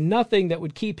months, but nothing that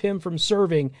would keep him from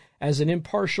serving as an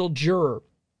impartial juror.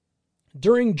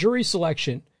 During jury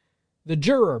selection, the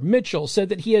juror, Mitchell, said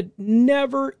that he had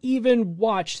never even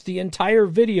watched the entire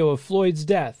video of Floyd's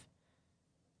death.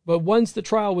 But once the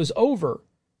trial was over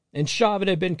and Chauvin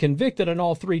had been convicted on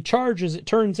all three charges, it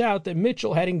turns out that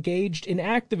Mitchell had engaged in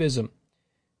activism,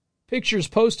 Pictures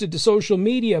posted to social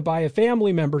media by a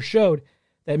family member showed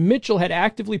that Mitchell had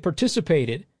actively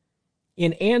participated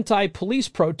in anti-police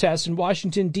protests in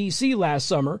Washington, D.C. last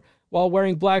summer while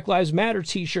wearing Black Lives Matter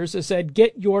t-shirts that said,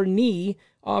 "Get your knee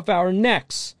off our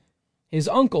necks." His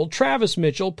uncle, Travis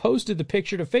Mitchell, posted the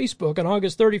picture to Facebook on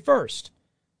August 31st.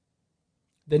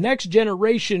 The next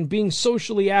generation being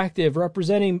socially active,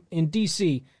 representing in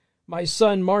D.C., my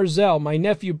son Marzell, my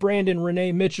nephew Brandon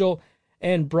Renee Mitchell,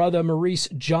 and brother Maurice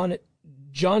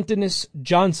Jontanis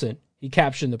Johnson, he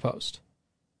captioned the post.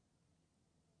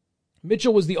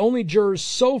 Mitchell was the only juror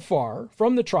so far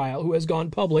from the trial who has gone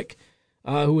public,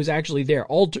 who was actually there.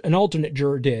 An alternate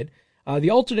juror did. The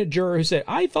alternate juror who said,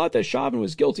 "I thought that Chauvin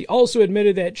was guilty," also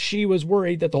admitted that she was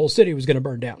worried that the whole city was going to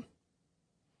burn down.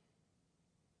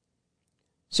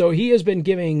 So he has been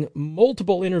giving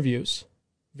multiple interviews,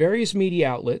 various media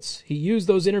outlets. He used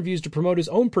those interviews to promote his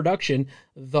own production,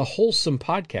 The Wholesome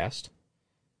Podcast.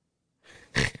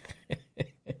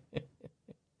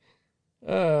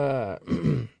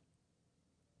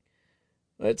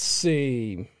 Let's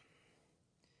see.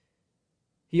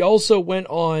 He also went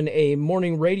on a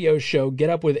morning radio show, Get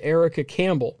Up with Erica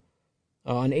Campbell,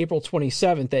 on April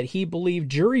 27th, that he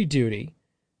believed jury duty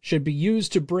should be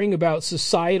used to bring about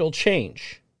societal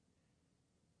change.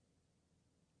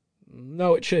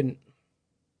 No, it shouldn't.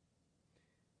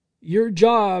 Your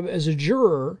job as a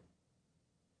juror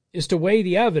is to weigh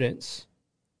the evidence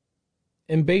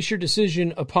and base your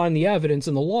decision upon the evidence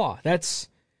and the law. That's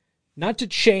not to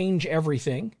change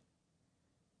everything,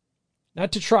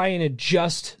 not to try and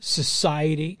adjust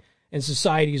society and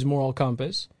society's moral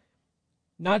compass,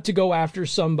 not to go after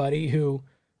somebody who,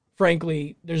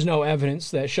 frankly, there's no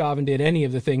evidence that Chauvin did any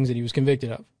of the things that he was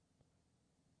convicted of.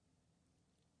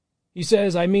 He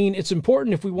says, I mean, it's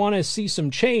important if we want to see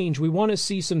some change, we want to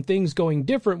see some things going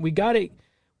different, we got to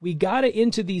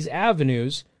into these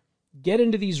avenues, get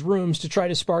into these rooms to try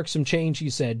to spark some change, he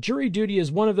said. Jury duty is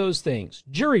one of those things.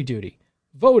 Jury duty,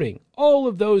 voting, all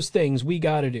of those things we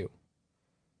got to do.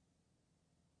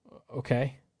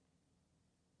 Okay.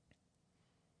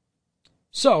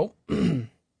 So,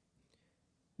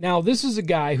 now this is a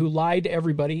guy who lied to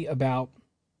everybody about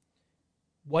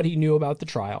what he knew about the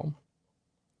trial,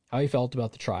 how he felt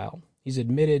about the trial. He's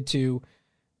admitted to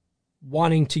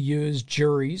wanting to use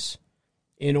juries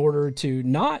in order to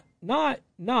not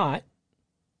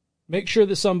make sure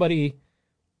that somebody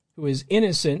who is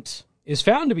innocent is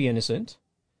found to be innocent.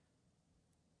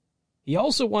 He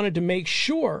also wanted to make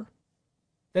sure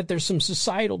that there's some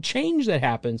societal change that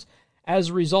happens as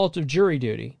a result of jury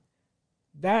duty.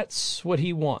 That's what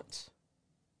he wants.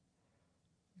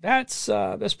 That's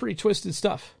pretty twisted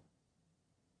stuff.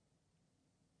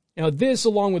 Now, this,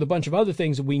 along with a bunch of other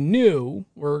things that we knew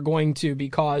were going to be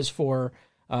cause for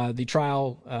the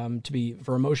trial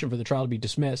for a motion for the trial to be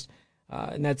dismissed,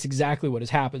 and that's exactly what has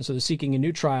happened. So they're seeking a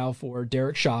new trial for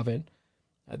Derek Chauvin.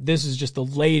 This is just the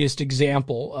latest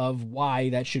example of why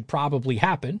that should probably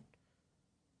happen.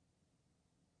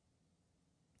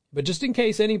 But just in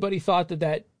case anybody thought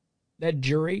that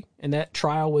jury and that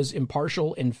trial was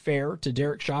impartial and fair to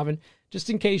Derek Chauvin, just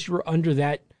in case you were under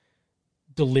that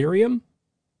delirium,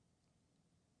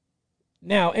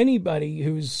 now anybody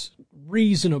who's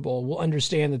reasonable will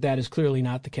understand that is clearly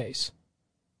not the case.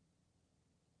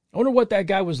 I wonder what that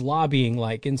guy was lobbying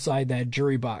like inside that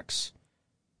jury box.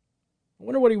 I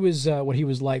wonder what he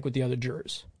was like with the other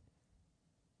jurors.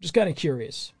 Just kind of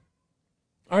curious.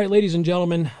 All right, ladies and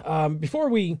gentlemen, before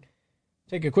we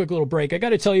take a quick little break, I got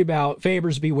to tell you about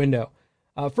Fabers-B Window.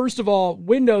 First of all,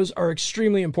 windows are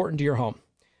extremely important to your home.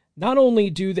 Not only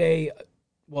do they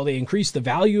increase the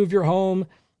value of your home,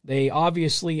 they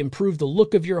obviously improve the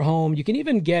look of your home. You can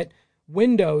even get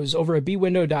windows over at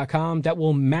bwindow.com that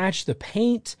will match the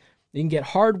paint. You can get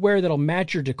hardware that'll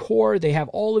match your decor. They have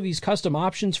all of these custom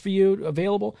options for you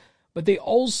available, but they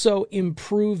also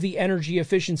improve the energy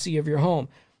efficiency of your home.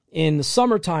 In the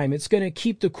summertime, it's going to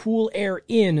keep the cool air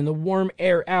in and the warm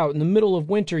air out. In the middle of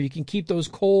winter, you can keep those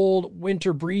cold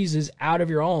winter breezes out of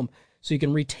your home so you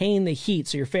can retain the heat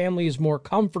so your family is more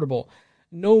comfortable.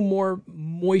 No more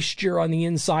moisture on the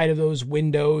inside of those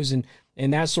windows and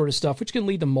that sort of stuff, which can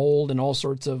lead to mold and all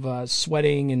sorts of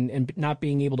sweating and not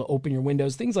being able to open your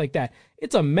windows, things like that.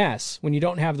 It's a mess when you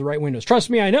don't have the right windows. Trust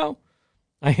me, I know.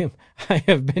 I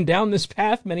have been down this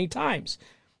path many times.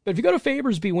 But if you go to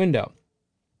Fabers-B Window,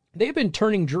 they've been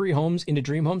turning jury homes into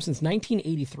dream homes since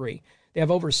 1983. They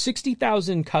have over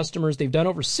 60,000 customers. They've done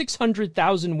over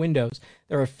 600,000 windows.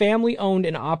 They're a family-owned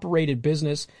and operated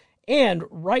business. And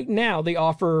right now, they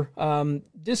offer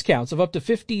discounts of up to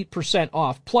 50%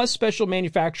 off, plus special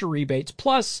manufacturer rebates,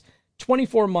 plus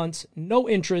 24 months, no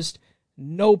interest,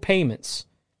 no payments.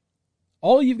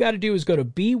 All you've got to do is go to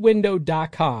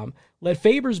bwindow.com. Let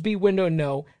Faber's B Window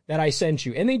know that I sent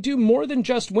you. And they do more than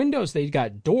just windows. They've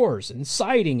got doors and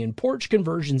siding and porch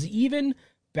conversions, even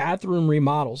bathroom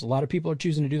remodels. A lot of people are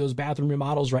choosing to do those bathroom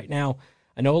remodels right now.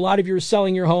 I know a lot of you are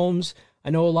selling your homes. I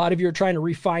know a lot of you are trying to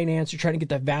refinance. You're trying to get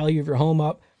the value of your home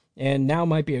up. And now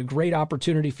might be a great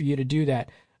opportunity for you to do that.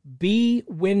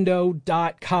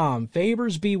 bwindow.com.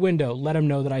 Faber's B Window. Let them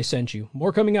know that I sent you.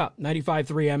 More coming up. 95.3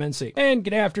 MNC. And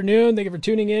good afternoon. Thank you for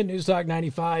tuning in. News Talk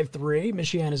 95.3,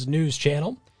 Michiana's news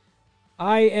channel.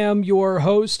 I am your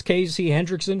host, Casey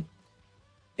Hendrickson.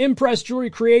 Impress Jewelry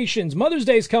Creations. Mother's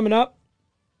Day is coming up.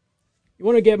 You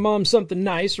want to get mom something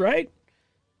nice, right?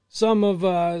 Some of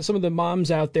the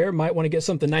moms out there might want to get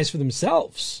something nice for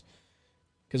themselves,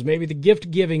 because maybe the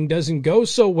gift giving doesn't go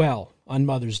so well on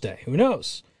Mother's Day. Who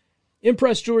knows?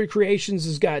 Impress Jewelry Creations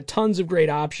has got tons of great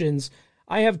options.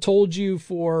 I have told you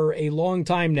for a long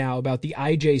time now about the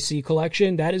IJC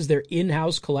collection. That is their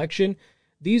in-house collection.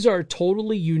 These are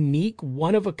totally unique,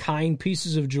 one-of-a-kind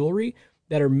pieces of jewelry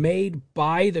that are made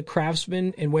by the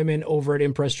craftsmen and women over at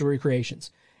Impress Jewelry Creations.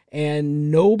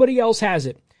 And nobody else has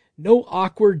it. No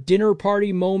awkward dinner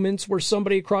party moments where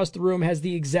somebody across the room has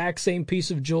the exact same piece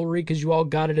of jewelry because you all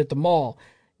got it at the mall.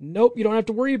 Nope, you don't have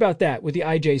to worry about that with the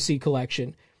IJC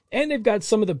collection. And they've got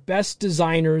some of the best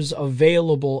designers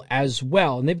available as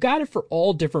well. And they've got it for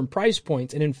all different price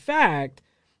points. And in fact,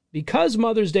 because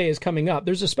Mother's Day is coming up,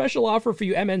 there's a special offer for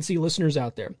you MNC listeners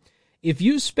out there. If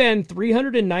you spend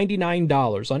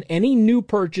 $399 on any new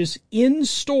purchase in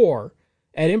store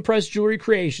at Impress Jewelry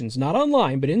Creations, not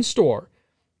online, but in store,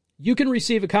 you can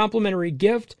receive a complimentary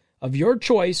gift of your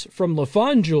choice from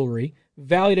LaFawn Jewelry,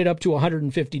 valued at up to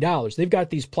 $150. They've got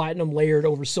these platinum layered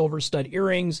over silver stud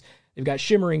earrings. They've got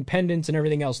shimmering pendants and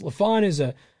everything else. LaFawn is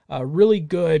a really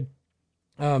good,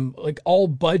 like all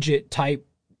budget type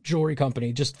jewelry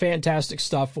company. Just fantastic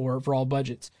stuff for all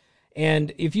budgets.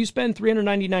 And if you spend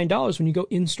 $399 when you go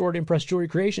in-store at Impress Jewelry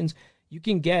Creations, you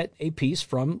can get a piece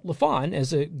from LaFawn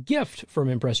as a gift from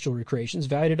Impress Jewelry Creations,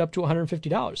 valued at up to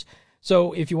 $150.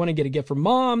 So if you want to get a gift for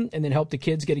mom and then help the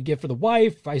kids get a gift for the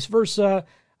wife, vice versa,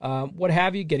 what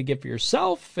have you, get a gift for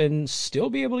yourself and still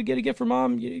be able to get a gift for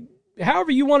mom,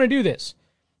 however you want to do this,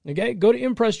 okay, go to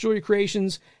Impress Jewelry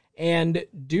Creations and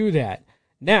do that.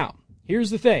 Now, here's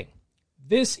the thing.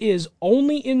 This is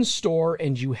only in store,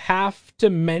 and you have to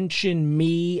mention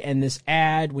me and this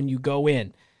ad when you go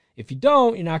in. If you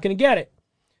don't, you're not going to get it.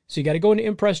 So you got to go into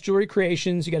Impress Jewelry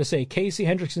Creations. You got to say, Casey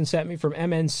Hendrickson sent me from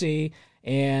MNC,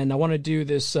 and I want to do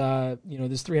this, this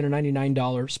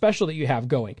 $399 special that you have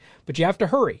going. But you have to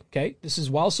hurry, okay? This is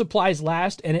while supplies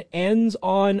last, and it ends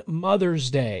on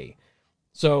Mother's Day.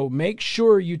 So make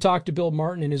sure you talk to Bill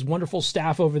Martin and his wonderful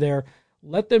staff over there.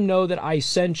 Let them know that I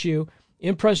sent you.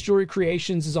 Impress Jewelry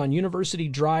Creations is on University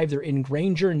Drive. They're in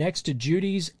Granger next to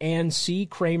Judy's and C.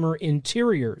 Kramer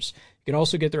Interiors. You can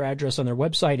also get their address on their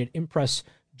website at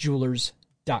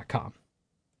impressjewelers.com.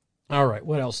 All right,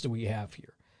 what else do we have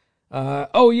here?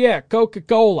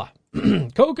 Coca-Cola.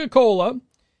 Coca-Cola,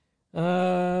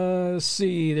 let's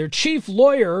see, their chief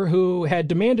lawyer who had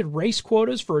demanded race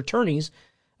quotas for attorneys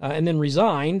and then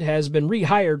resigned has been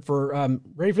rehired for,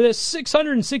 ready for this,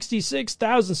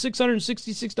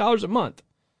 $666,666 a month.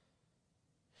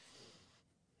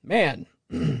 Man,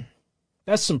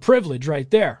 that's some privilege right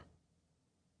there.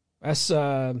 That's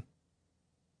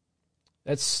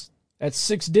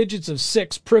 6 digits of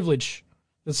 6 privilege.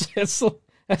 That's a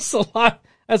lot.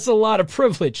 That's a lot of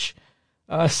privilege.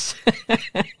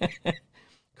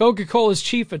 Coca-Cola's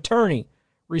chief attorney,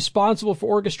 responsible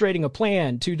for orchestrating a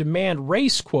plan to demand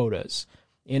race quotas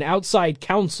in outside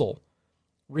counsel,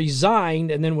 resigned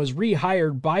and then was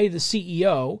rehired by the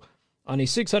CEO on a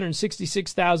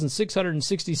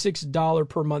 $666,666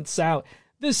 per month salary.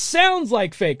 This sounds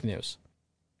like fake news.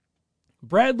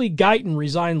 Bradley Guyton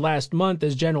resigned last month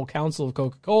as general counsel of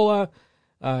Coca-Cola.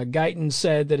 Guyton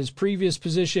said that his previous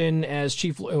position as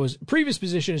chief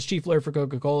lawyer for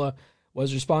Coca-Cola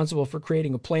was responsible for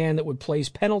creating a plan that would place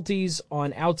penalties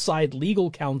on outside legal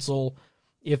counsel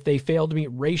if they failed to meet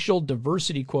racial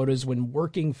diversity quotas when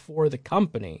working for the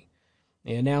company.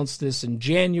 They announced this in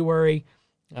January.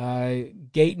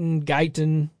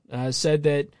 Guyton said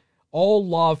that all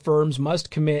law firms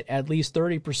must commit at least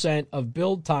 30% of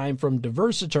build time from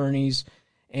diverse attorneys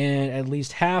and at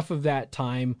least half of that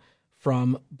time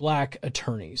from black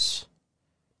attorneys.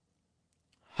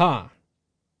 Well,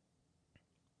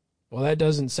 that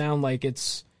doesn't sound like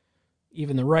it's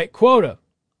even the right quota.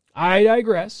 I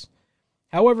digress.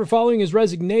 However, following his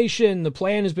resignation, the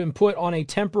plan has been put on a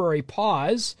temporary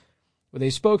pause, with a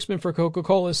spokesman for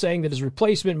Coca-Cola saying that his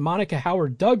replacement, Monica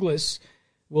Howard Douglas,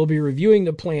 will be reviewing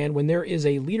the plan. When there is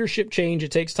a leadership change,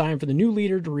 it takes time for the new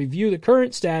leader to review the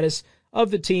current status of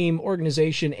the team,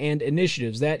 organization, and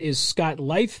initiatives. That is Scott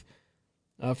Leith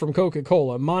from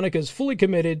Coca-Cola. Monica is fully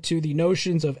committed to the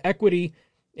notions of equity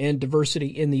and diversity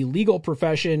in the legal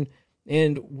profession,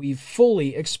 and we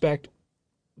fully expect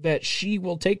that she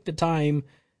will take the time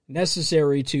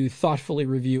necessary to thoughtfully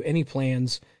review any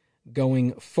plans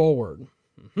going forward.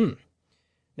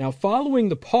 Now, following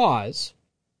the pause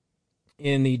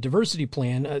in the diversity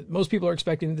plan, most people are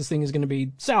expecting that this thing is going to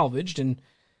be salvaged and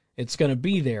it's going to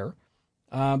be there.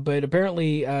 But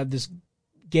apparently this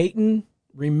Gayton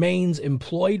remains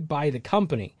employed by the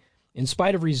company. In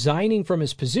spite of resigning from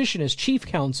his position as chief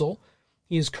counsel,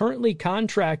 he is currently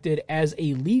contracted as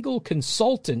a legal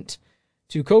consultant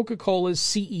to Coca-Cola's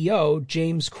CEO,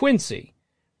 James Quincy.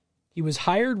 He was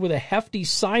hired with a hefty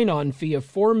sign-on fee of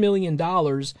 $4 million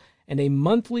and a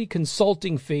monthly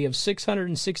consulting fee of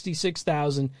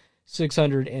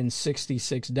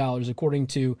 $666,666, according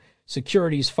to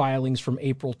securities filings from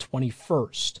April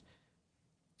 21st.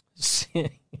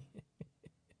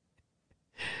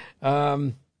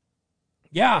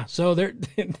 Yeah, so there's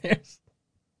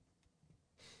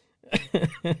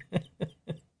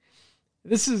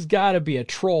this has got to be a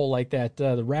troll like that,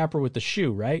 the rapper with the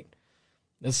shoe, right?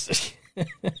 This,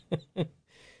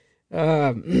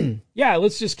 yeah,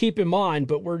 let's just keep him on,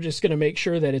 but we're just going to make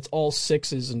sure that it's all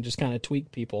sixes and just kind of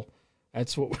tweak people.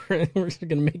 That's what we're going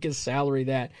to make his salary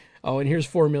that. Oh, and here's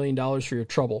 $4 million for your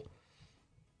trouble.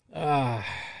 What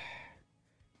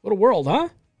a world, huh?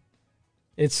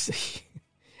 It's,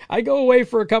 I go away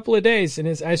for a couple of days, and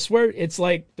I swear it's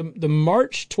like the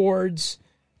march towards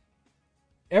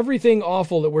everything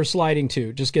awful that we're sliding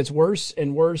to just gets worse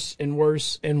and worse and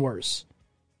worse and worse.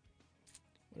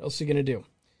 What else are you going to do?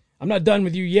 I'm not done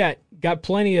with you yet. Got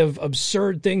plenty of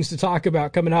absurd things to talk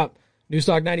about coming up.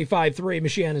 Newstalk 95.3,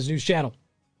 Michiana's news channel.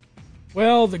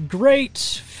 Well, the great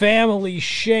family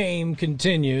shame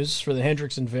continues for the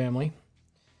Hendrickson family.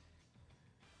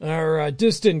 Our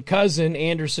distant cousin,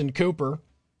 Anderson Cooper,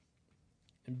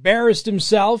 embarrassed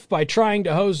himself by trying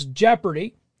to host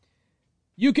Jeopardy.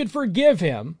 You could forgive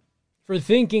him for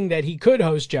thinking that he could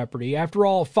host Jeopardy. After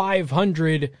all,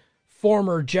 500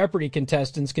 former Jeopardy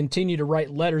contestants continue to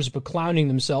write letters beclowning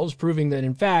themselves, proving that,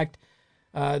 in fact,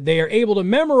 they are able to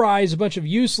memorize a bunch of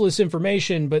useless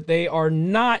information, but they are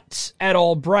not at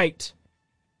all bright.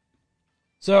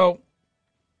 So,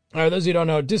 those who don't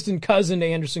know, distant cousin to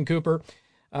Anderson Cooper,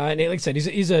 and like I said,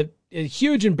 he's a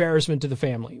huge embarrassment to the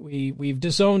family. We've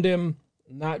disowned him.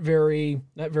 Not very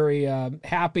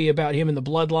happy about him in the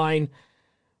bloodline,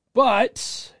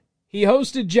 but he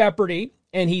hosted Jeopardy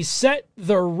and he set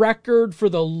the record for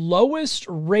the lowest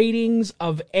ratings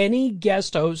of any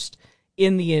guest host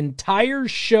in the entire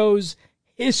show's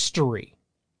history.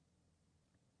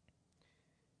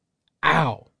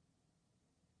 Ow.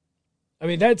 I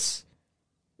mean, that's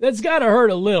got to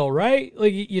hurt a little, right?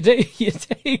 Like you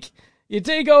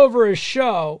take over a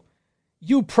show,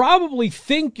 you probably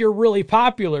think you're really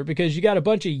popular because you got a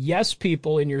bunch of yes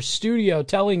people in your studio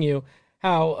telling you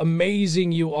how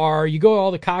amazing you are. You go to all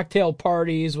the cocktail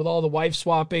parties with all the wife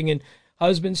swapping and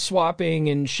husband swapping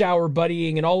and shower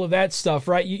buddying and all of that stuff,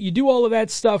 right? You do all of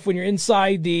that stuff when you're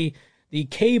inside the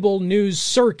cable news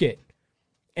circuit.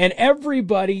 And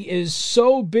everybody is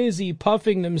so busy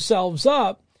puffing themselves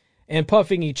up and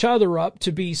puffing each other up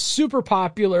to be super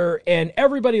popular, and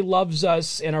everybody loves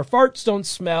us, and our farts don't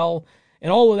smell,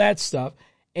 and all of that stuff.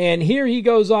 And here he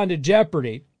goes on to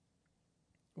Jeopardy,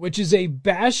 which is a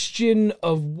bastion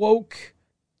of woke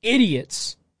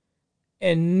idiots,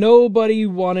 and nobody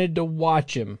wanted to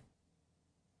watch him.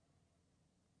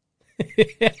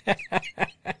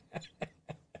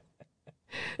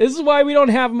 This is why we don't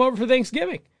have him over for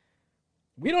Thanksgiving.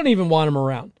 We don't even want him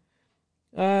around.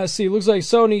 See, it looks like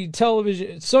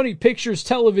Sony Pictures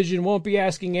Television won't be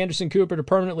asking Anderson Cooper to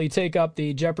permanently take up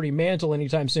the Jeopardy mantle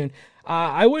anytime soon.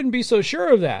 I wouldn't be so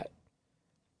sure of that.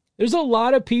 There's a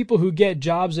lot of people who get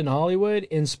jobs in Hollywood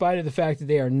in spite of the fact that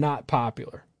they are not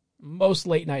popular. Most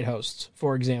late-night hosts,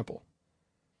 for example.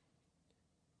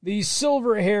 The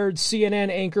silver-haired CNN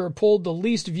anchor pulled the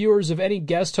least viewers of any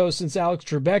guest host since Alex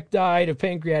Trebek died of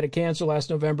pancreatic cancer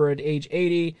last November at age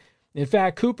 80. In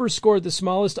fact, Cooper scored the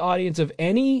smallest audience of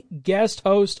any guest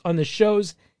host on the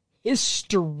show's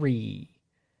history.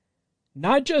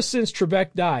 Not just since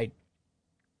Trebek died.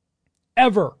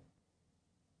 Ever.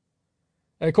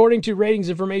 According to ratings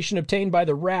information obtained by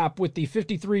The Wrap, with the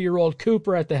 53-year-old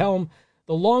Cooper at the helm,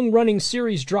 the long-running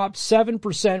series dropped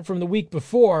 7% from the week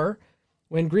before,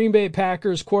 when Green Bay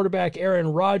Packers quarterback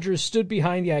Aaron Rodgers stood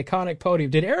behind the iconic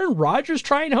podium. Did Aaron Rodgers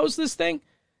try and host this thing?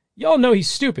 Y'all know he's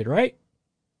stupid, right?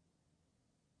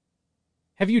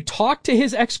 Have you talked to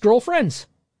his ex-girlfriends?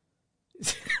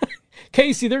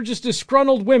 Casey, they're just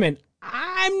disgruntled women.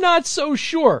 I'm not so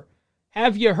sure.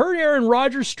 Have you heard Aaron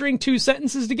Rodgers string 2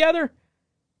 sentences together?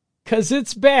 'Cause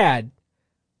it's bad.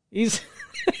 He's...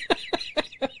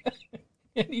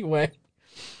 Anyway,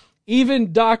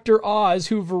 even Dr. Oz,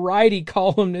 who Variety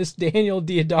columnist Daniel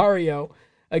D'Addario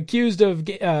accused of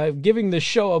giving the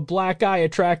show a black eye,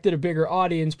 attracted a bigger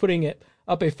audience, putting it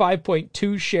up a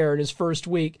 5.2 share in his first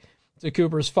week to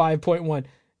Cooper's 5.1.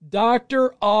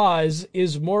 Dr. Oz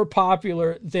is more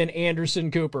popular than Anderson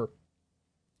Cooper.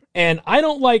 And I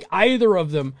don't like either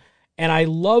of them. And I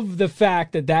love the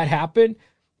fact that that happened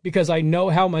because I know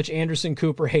how much Anderson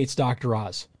Cooper hates Dr.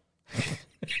 Oz.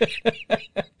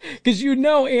 Because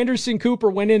Anderson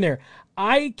Cooper went in there.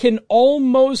 I can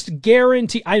almost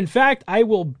guarantee, in fact, I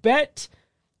will bet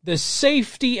the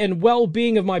safety and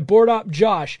well-being of my board op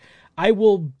Josh, I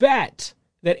will bet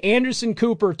that Anderson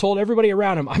Cooper told everybody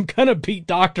around him, I'm going to beat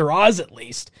Dr. Oz at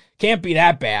least. Can't be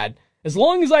that bad. As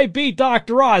long as I beat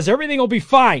Dr. Oz, everything will be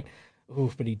fine.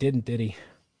 Ooh, but he didn't, did he?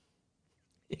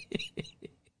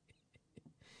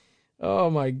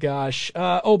 Oh, my gosh.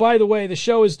 By the way, the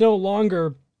show is no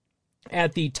longer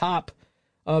at the top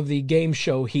of the game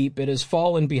show heap. It has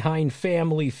fallen behind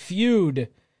Family Feud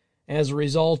as a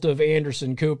result of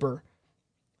Anderson Cooper.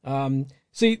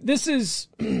 See, this is...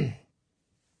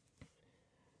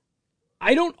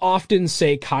 I don't often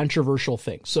say controversial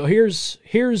things. So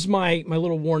here's my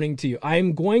little warning to you.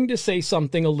 I'm going to say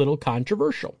something a little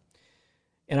controversial.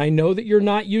 And I know that you're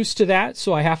not used to that,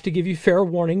 so I have to give you fair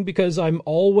warning because I'm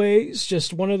always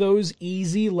just one of those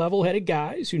easy, level-headed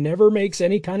guys who never makes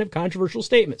any kind of controversial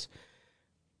statements.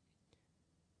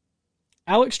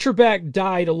 Alex Trebek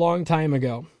died a long time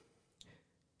ago.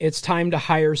 It's time to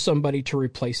hire somebody to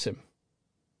replace him.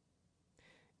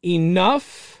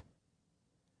 Enough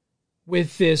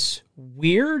with this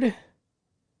weird,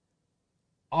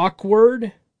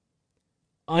 awkward,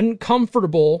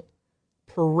 uncomfortable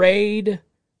parade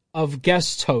of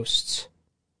guest hosts.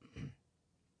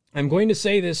 I'm going to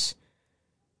say this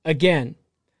again.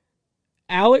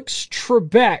 Alex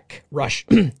Trebek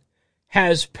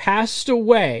has passed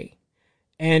away,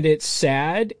 and it's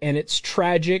sad and it's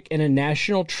tragic, and a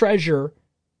national treasure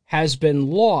has been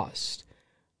lost.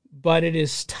 But it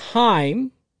is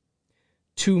time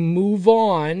to move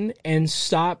on and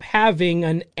stop having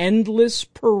an endless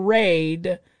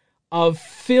parade of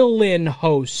fill-in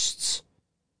hosts.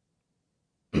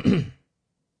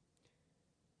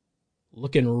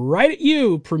 Looking right at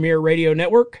you, Premier Radio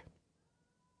Network.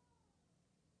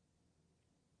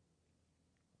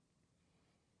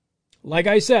 Like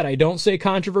I said, I don't say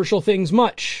controversial things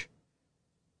much,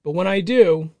 but when I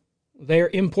do, they're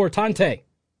importante.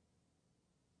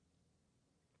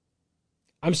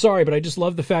 I'm sorry, but I just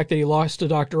love the fact that he lost to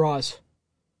Dr. Oz.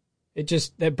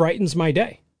 That brightens my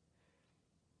day.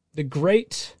 The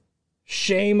great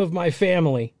shame of my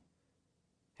family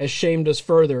has shamed us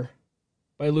further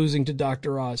by losing to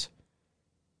Dr. Oz.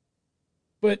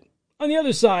 But on the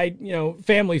other side,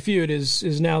 Family Feud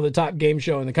is now the top game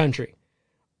show in the country,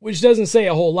 which doesn't say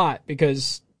a whole lot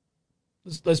because,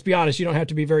 let's be honest, you don't have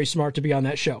to be very smart to be on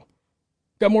that show.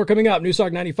 Got more coming up. News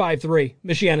Talk 95.3,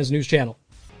 Michiana's news channel.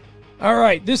 All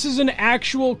right, this is an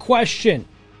actual question.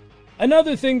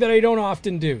 Another thing that I don't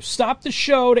often do. Stop the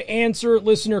show to answer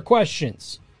listener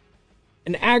questions.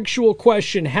 An actual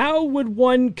question. How would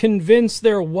one convince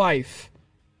their wife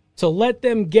to let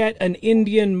them get an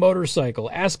Indian motorcycle?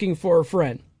 Asking for a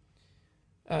friend.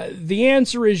 The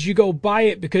answer is you go buy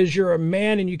it because you're a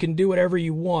man and you can do whatever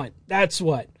you want. That's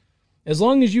what. As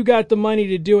long as you got the money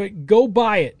to do it, go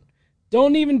buy it.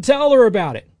 Don't even tell her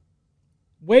about it.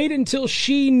 Wait until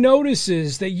she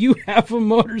notices that you have a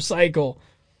motorcycle.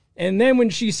 And then when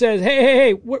she says,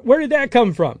 hey, where did that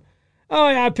come from? Oh,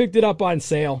 yeah, I picked it up on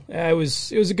sale. It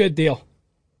was a good deal.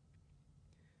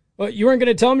 Well, you weren't going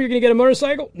to tell me you're going to get a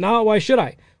motorcycle? No, why should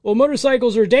I? Well,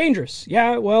 motorcycles are dangerous.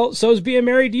 Yeah, well, so's being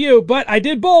married to you, but I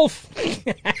did both.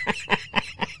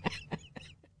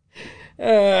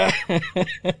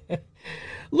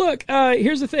 Look,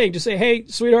 here's the thing. Just say, hey,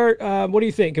 sweetheart, what do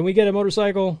you think? Can we get a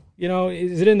motorcycle?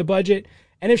 Is it in the budget?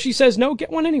 And if she says no, get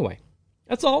one anyway.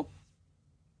 That's all.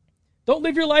 Don't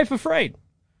live your life afraid.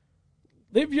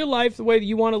 Live your life the way that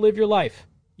you want to live your life.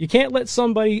 You can't let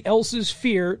somebody else's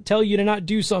fear tell you to not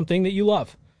do something that you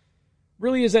love.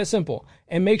 Really is that simple.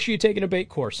 And make sure you take an abate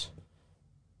course.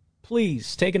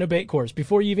 Please take an abate course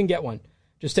before you even get one.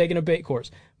 Just take an abate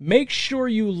course. Make sure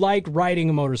you like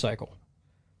riding a motorcycle.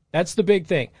 That's the big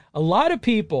thing. A lot of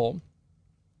people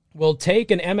will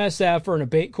take an MSF or an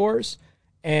abate course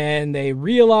and they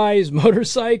realize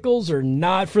motorcycles are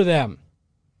not for them.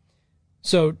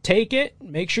 So take it,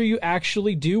 make sure you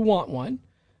actually do want one.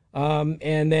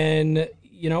 And then,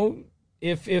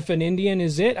 if an Indian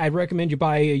is it, I'd recommend you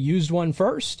buy a used one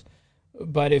first.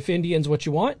 But if Indian's what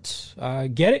you want,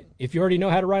 get it. If you already know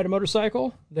how to ride a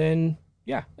motorcycle, then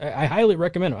yeah, I highly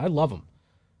recommend them. I love them.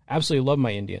 Absolutely love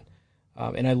my Indian.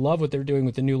 And I love what they're doing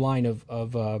with the new line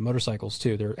of motorcycles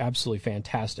too. They're absolutely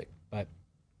fantastic. But,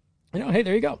 hey,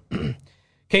 there you go.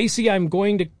 Casey,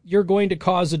 you're going to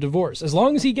cause a divorce. As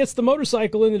long as he gets the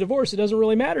motorcycle in the divorce, it doesn't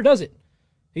really matter, does it?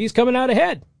 He's coming out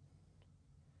ahead.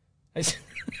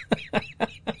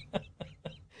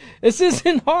 This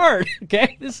isn't hard,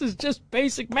 okay? This is just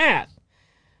basic math.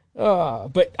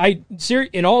 But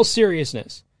in all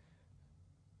seriousness,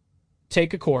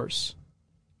 take a course.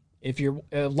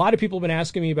 A lot of people have been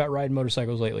asking me about riding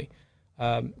motorcycles lately.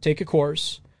 Take a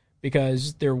course,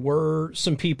 because there were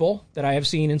some people that I have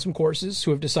seen in some courses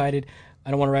who have decided,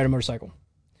 I don't want to ride a motorcycle.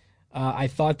 I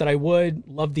thought that I would,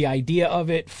 loved the idea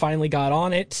of it, finally got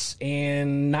on it,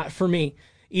 and not for me.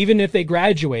 Even if they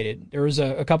graduated, there was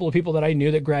a couple of people that I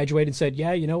knew that graduated and said,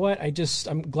 yeah, you know what,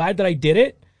 I'm glad that I did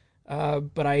it,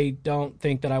 but I don't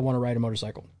think that I want to ride a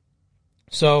motorcycle.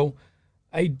 So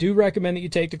I do recommend that you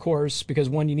take the course, because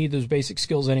one, you need those basic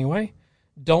skills anyway.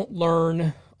 Don't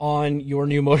learn on your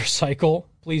new motorcycle.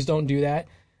 Please don't do that.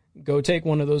 Go take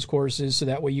one of those courses so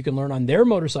that way you can learn on their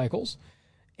motorcycles.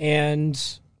 And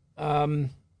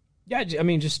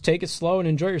just take it slow and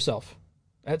enjoy yourself.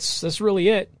 That's really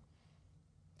it.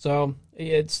 So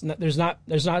there's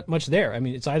not much there. I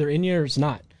mean, it's either in you or it's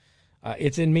not.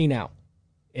 It's in me now.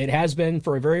 It has been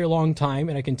for a very long time,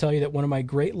 and I can tell you that one of my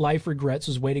great life regrets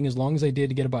was waiting as long as I did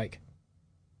to get a bike.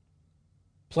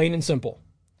 Plain and simple.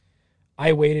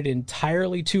 I waited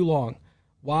entirely too long.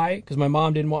 Why? Because my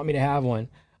mom didn't want me to have one.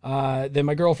 Then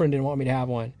my girlfriend didn't want me to have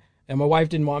one. And my wife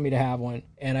didn't want me to have one.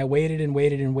 And I waited and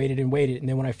waited and waited and waited. And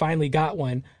then when I finally got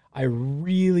one, I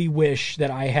really wish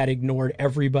that I had ignored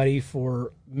everybody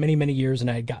for many, many years and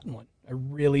I had gotten one. I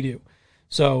really do.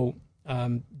 So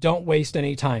don't waste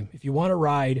any time. If you want to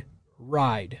ride,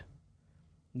 ride.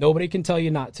 Nobody can tell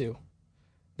you not to.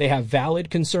 They have valid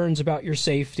concerns about your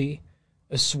safety.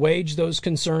 Assuage those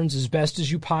concerns as best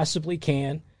as you possibly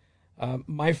can.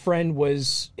 My friend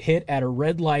was hit at a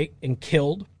red light and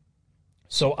killed.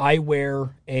 So I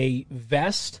wear a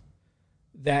vest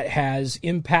that has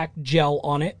impact gel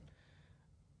on it,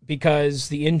 because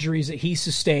the injuries that he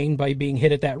sustained by being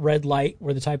hit at that red light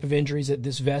were the type of injuries that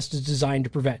this vest is designed to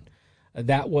prevent.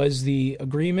 That was the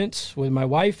agreement with my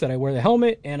wife, that I wear the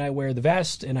helmet and I wear the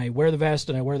vest, and I wear the vest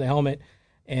and I wear the helmet.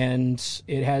 And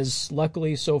it has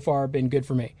luckily so far been good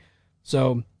for me.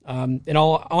 So in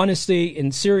all honesty,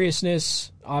 in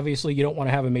seriousness, obviously you don't want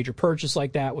to have a major purchase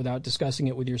like that without discussing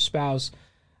it with your spouse.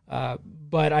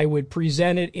 But I would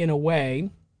present it in a way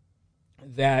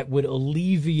that would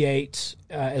alleviate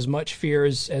as much fear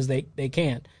as they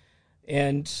can.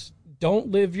 And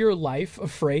don't live your life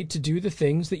afraid to do the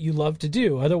things that you love to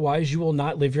do. Otherwise, you will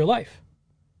not live your life.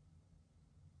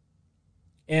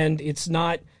 And it's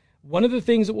not one of the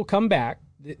things that will come back.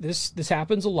 This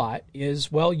happens a lot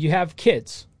is, well, you have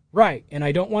kids. Right. And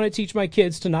I don't want to teach my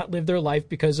kids to not live their life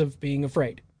because of being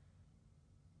afraid.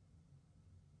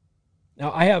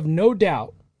 Now, I have no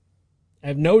doubt,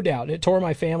 it tore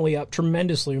my family up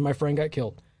tremendously when my friend got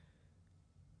killed.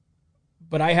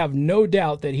 But I have no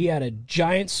doubt that he had a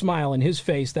giant smile in his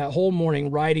face that whole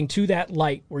morning riding to that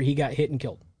light where he got hit and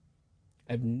killed.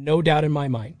 I have no doubt in my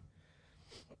mind.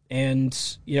 And,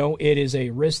 it is a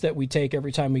risk that we take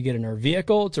every time we get in our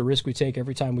vehicle. It's a risk we take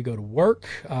every time we go to work.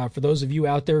 For those of you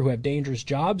out there who have dangerous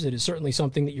jobs, it is certainly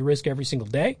something that you risk every single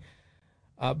day.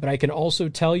 But I can also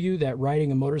tell you that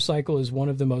riding a motorcycle is one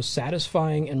of the most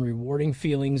satisfying and rewarding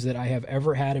feelings that I have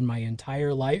ever had in my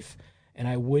entire life. And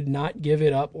I would not give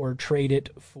it up or trade it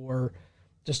for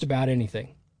just about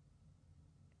anything.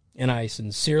 And I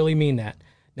sincerely mean that.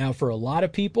 Now, for a lot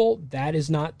of people, that is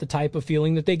not the type of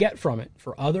feeling that they get from it.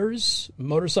 For others,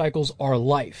 motorcycles are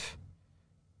life.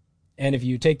 And if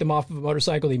you take them off of a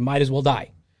motorcycle, they might as well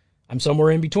die. I'm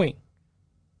somewhere in between.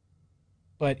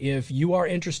 But if you are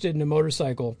interested in a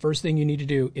motorcycle, first thing you need to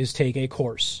do is take a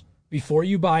course. Before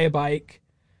you buy a bike,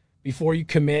 before you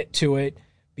commit to it,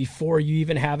 before you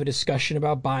even have a discussion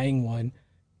about buying one,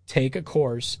 take a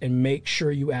course and make sure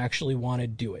you actually want to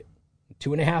do it. In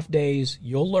 2.5 days,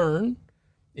 you'll learn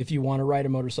if you want to ride a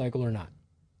motorcycle or not.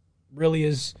 Really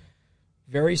is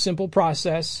very simple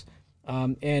process.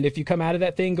 And if you come out of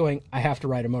that thing going, I have to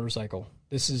ride a motorcycle,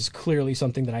 this is clearly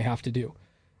something that I have to do.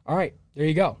 All right, there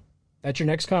you go. That's your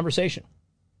next conversation.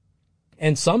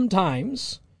 And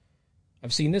sometimes,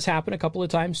 I've seen this happen a couple of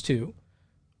times too,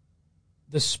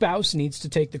 the spouse needs to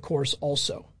take the course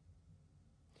also.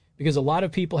 because a lot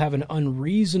of people have an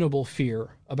unreasonable fear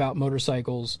about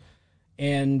motorcycles,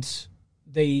 and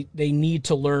they need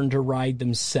to learn to ride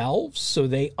themselves so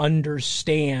they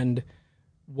understand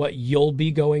what you'll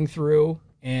be going through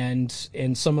and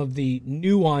some of the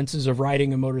nuances of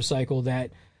riding a motorcycle that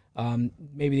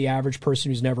maybe the average person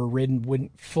who's never ridden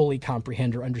wouldn't fully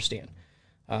comprehend or understand.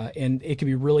 And it can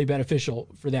be really beneficial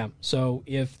for them. So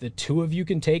if the two of you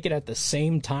can take it at the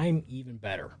same time, even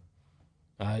better.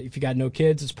 If you got no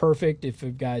kids, it's perfect. If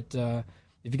you got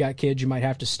kids, you might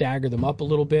have to stagger them up a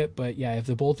little bit. But yeah, if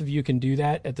the both of you can do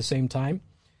that at the same time,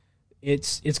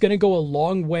 it's going to go a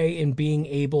long way in being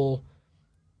able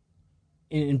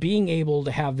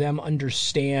to have them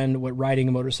understand what riding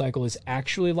a motorcycle is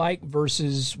actually like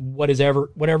versus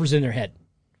whatever's in their head.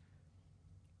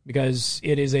 Because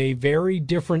it is a very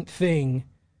different thing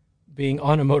being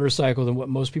on a motorcycle than what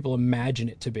most people imagine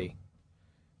it to be.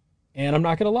 And I'm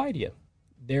not going to lie to you.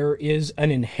 There is an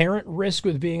inherent risk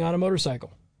with being on a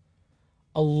motorcycle.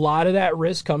 A lot of that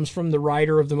risk comes from the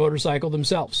rider of the motorcycle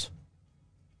themselves.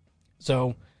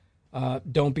 So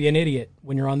don't be an idiot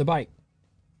when you're on the bike.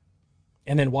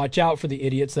 And then watch out for the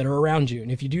idiots that are around you.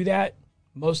 And if you do that,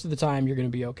 most of the time you're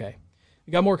going to be okay.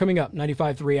 We got more coming up.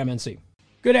 95.3 MNC.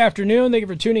 Good afternoon. Thank you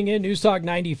for tuning in. News Talk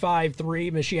 95.3,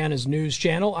 Michiana's news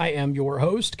channel. I am your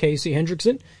host, Casey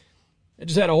Hendrickson. I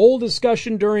just had a whole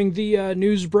discussion during the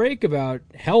news break about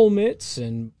helmets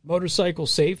and motorcycle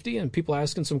safety, and people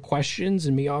asking some questions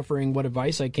and me offering what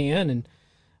advice I can.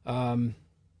 And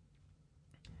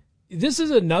this is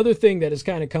another thing that has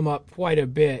kind of come up quite a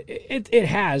bit. It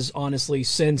has, honestly,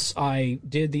 since I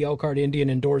did the Elkhart Indian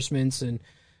endorsements and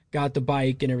got the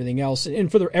bike and everything else.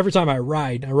 And every time I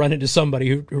ride, I run into somebody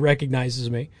who recognizes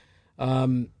me.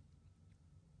 But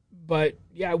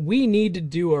yeah, we need to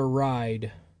do a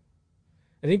ride.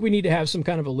 I think we need to have some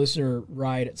kind of a listener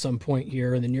ride at some point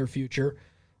here in the near future,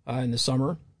 in the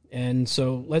summer. And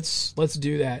so let's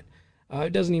do that.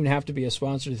 It doesn't even have to be a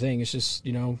sponsored thing. It's just,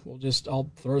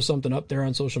 I'll throw something up there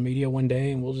on social media one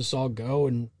day and we'll just all go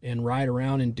and ride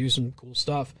around and do some cool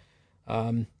stuff.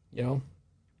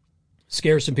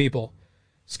 Scare some people.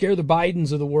 Scare the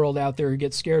Bidens of the world out there who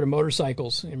get scared of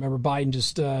motorcycles. And remember, Biden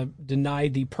just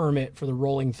denied the permit for the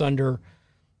Rolling Thunder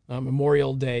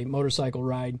Memorial Day motorcycle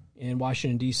ride in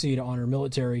Washington, D.C. to honor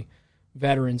military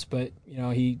veterans. But,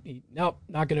 nope,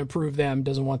 not going to approve them,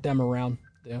 doesn't want them around.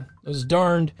 Yeah, those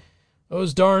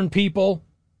darn people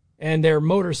and their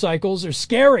motorcycles are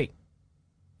scary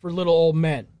for little old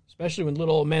men, especially when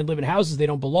little old men live in houses they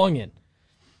don't belong in.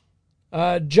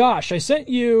 Josh, I sent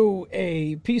you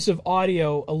a piece of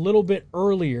audio a little bit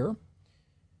earlier.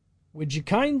 Would you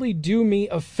kindly do me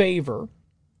a favor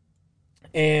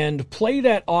and play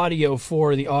that audio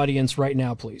for the audience right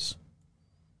now, please?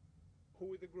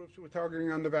 Who are the groups we're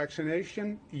targeting on the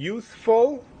vaccination?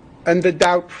 Youthful and the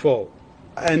doubtful.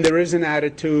 And there is an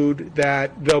attitude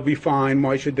that they'll be fine.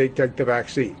 Why should they take the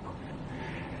vaccine?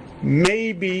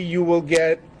 Maybe you will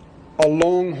get a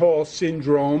long-haul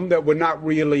syndrome that we're not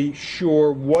really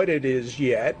sure what it is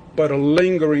yet, but a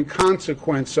lingering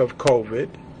consequence of COVID.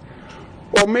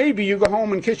 Or maybe you go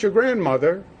home and kiss your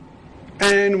grandmother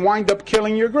and wind up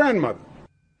killing your grandmother.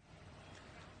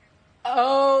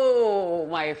 Oh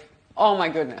my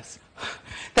goodness.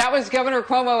 That was Governor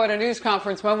Cuomo at a news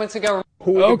conference moments ago.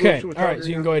 Okay, all right, so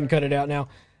you can go ahead and cut it out now.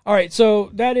 All right,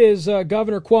 so that is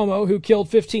Governor Cuomo, who killed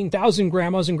 15,000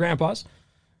 grandmas and grandpas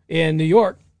in New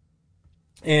York.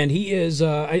 And he is,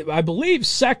 I believe,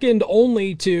 second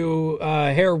only to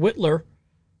Herr Whitler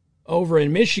over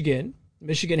in Michigan.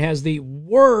 Michigan has the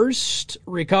worst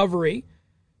recovery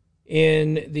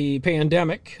in the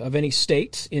pandemic of any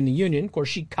state in the union. Of course,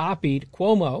 she copied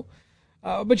Cuomo,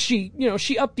 but she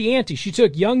upped the ante. She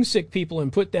took young, sick people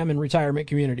and put them in retirement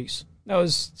communities. That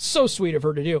was so sweet of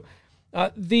her to do.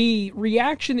 The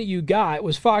reaction that you got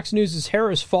was Fox News'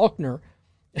 Harris Faulkner,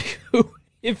 who,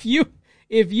 if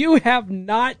you have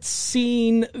not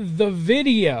seen the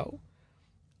video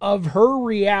of her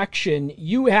reaction,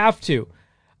 you have to.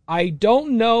 I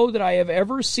don't know that I have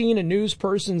ever seen a news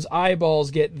person's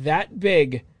eyeballs get that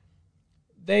big.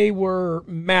 They were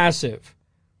massive.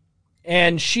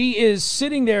 And she is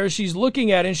sitting there, she's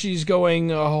looking at it, and she's going,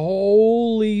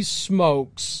 holy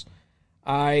smokes.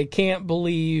 I can't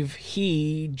believe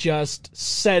he just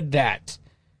said that.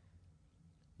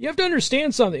 You have to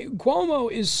understand something.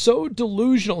 Cuomo is so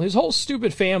delusional. His whole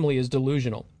stupid family is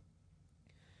delusional.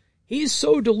 He's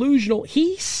so delusional,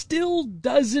 he still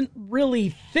doesn't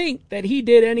really think that he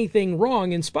did anything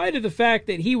wrong, in spite of the fact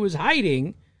that he was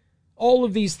hiding all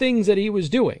of these things that he was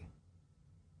doing.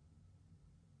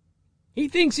 He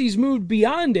thinks he's moved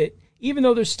beyond it, even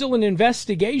though there's still an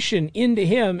investigation into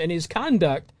him and his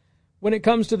conduct when it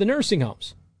comes to the nursing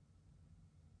homes.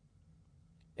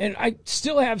 And I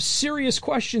still have serious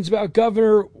questions about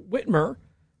Governor Whitmer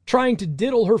trying to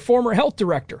diddle her former health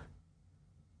director,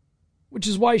 which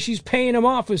is why she's paying him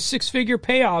off with six-figure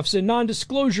payoffs and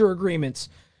non-disclosure agreements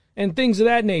and things of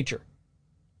that nature.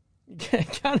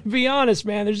 Gotta be honest,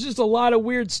 man. There's just a lot of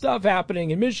weird stuff happening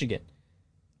in Michigan.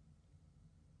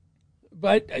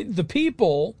 But the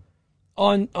people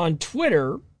on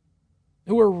Twitter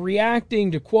who are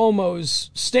reacting to Cuomo's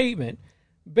statement,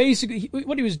 basically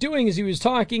what he was doing is he was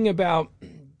talking about,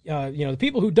 the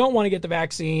people who don't want to get the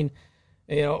vaccine,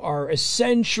 are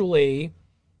essentially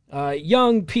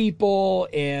young people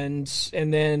and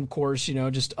then, of course,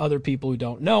 just other people who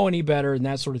don't know any better and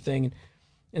that sort of thing.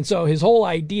 And so his whole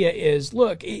idea is,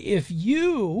 look, if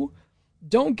you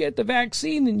don't get the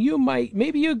vaccine, then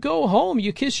maybe you go home,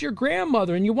 you kiss your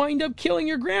grandmother, and you wind up killing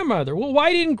your grandmother. Well,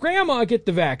 why didn't grandma get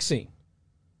the vaccine?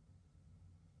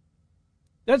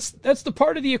 That's the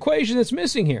part of the equation that's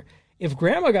missing here. If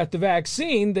grandma got the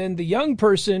vaccine, then the young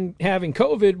person having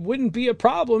COVID wouldn't be a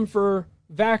problem for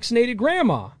vaccinated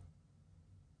grandma.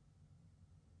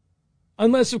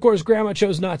 Unless, of course, grandma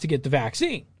chose not to get the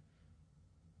vaccine.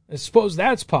 I suppose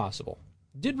that's possible.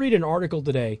 Did read an article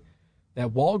today that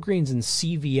Walgreens and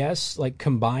CVS,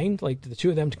 combined, the two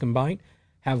of them combined,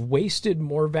 have wasted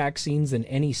more vaccines than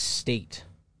any state.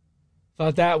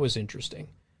 Thought that was interesting.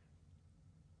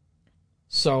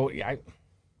 So,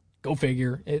 go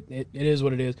figure. It is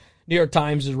what it is. New York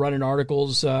Times is running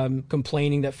articles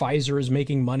complaining that Pfizer is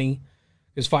making money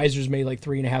because Pfizer's made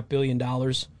 $3.5 billion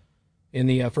in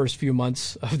the first few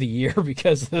months of the year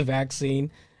because of the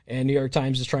vaccine. And New York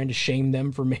Times is trying to shame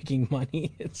them for making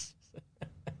money. It's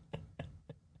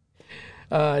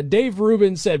Dave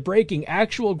Rubin said, breaking,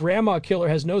 actual grandma killer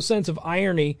has no sense of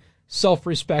irony,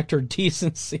 self-respect, or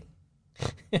decency.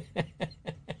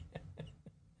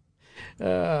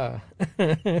 Harris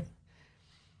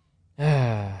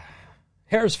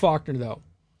Faulkner, though,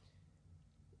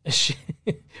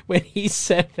 when he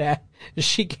said that,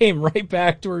 she came right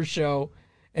back to her show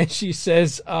and she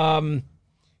says,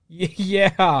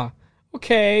 yeah,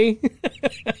 okay.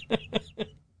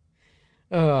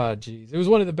 Oh, geez. It was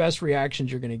one of the best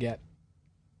reactions you're going to get.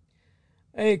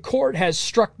 A court has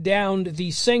struck down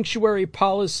the sanctuary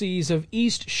policies of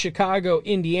East Chicago,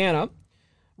 Indiana,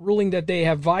 ruling that they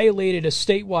have violated a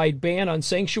statewide ban on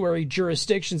sanctuary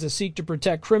jurisdictions that seek to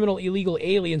protect criminal illegal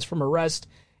aliens from arrest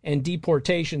and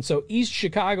deportation. So East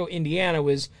Chicago, Indiana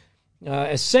was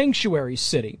a sanctuary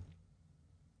city,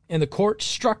 and the court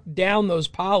struck down those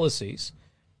policies.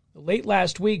 Late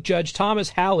last week, Judge Thomas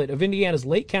Hallett of Indiana's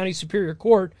Lake County Superior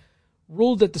Court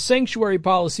ruled that the sanctuary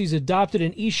policies adopted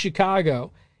in East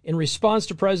Chicago in response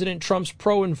to President Trump's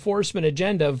pro-enforcement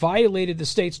agenda violated the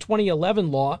state's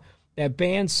 2011 law that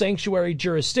bans sanctuary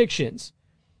jurisdictions.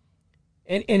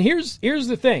 And here's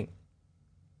the thing.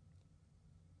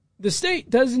 The state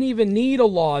doesn't even need a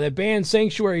law that bans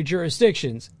sanctuary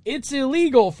jurisdictions. It's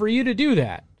illegal for you to do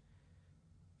that.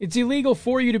 It's illegal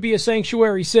for you to be a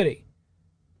sanctuary city.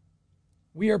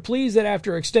 We are pleased that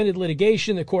after extended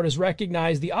litigation, the court has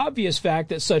recognized the obvious fact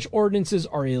that such ordinances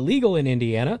are illegal in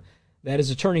Indiana. That is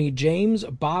Attorney James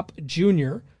Bopp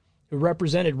Jr., who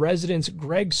represented residents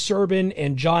Greg Serbin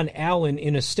and John Allen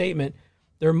in a statement.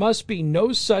 There must be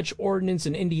no such ordinance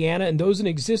in Indiana, and those in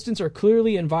existence are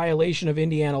clearly in violation of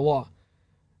Indiana law.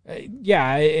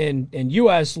 And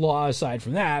U.S. law aside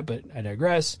from that, but I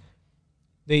digress.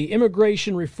 The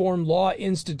Immigration Reform Law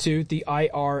Institute, the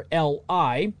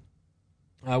IRLI,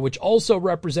 which also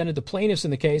represented the plaintiffs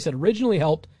in the case, had originally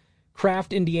helped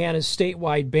craft Indiana's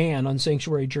statewide ban on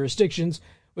sanctuary jurisdictions,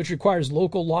 which requires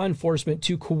local law enforcement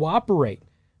to cooperate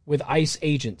with ICE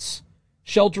agents.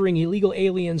 Sheltering illegal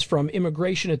aliens from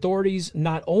immigration authorities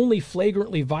not only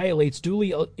flagrantly violates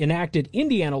duly enacted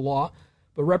Indiana law,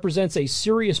 but represents a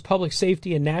serious public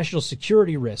safety and national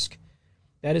security risk.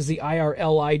 That is the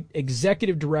IRLI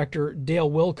Executive Director, Dale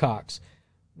Wilcox.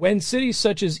 When cities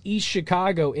such as East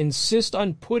Chicago insist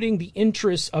on putting the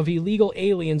interests of illegal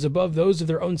aliens above those of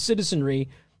their own citizenry,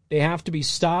 they have to be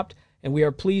stopped, and we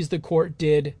are pleased the court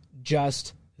did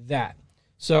just that.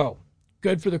 So,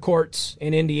 good for the courts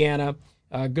in Indiana,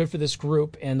 good for this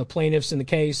group and the plaintiffs in the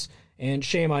case, and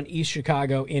shame on East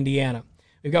Chicago, Indiana.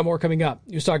 We've got more coming up.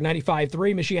 News Talk 95.3,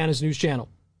 Michiana's news channel.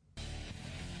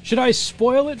 Should I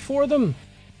spoil it for them?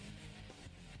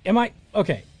 Am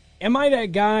I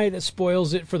that guy that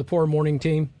spoils it for the poor morning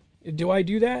team? Do I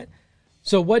do that?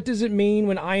 So what does it mean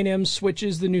when I&M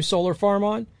switches the new solar farm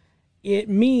on? It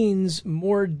means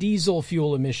more diesel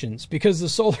fuel emissions because the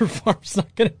solar farm's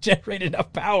not going to generate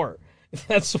enough power.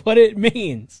 That's what it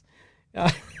means.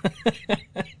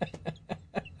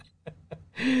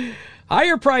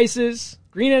 Higher prices.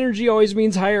 Green energy always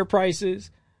means higher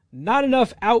prices. Not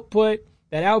enough output.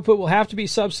 That output will have to be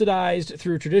subsidized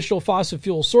through traditional fossil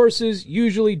fuel sources,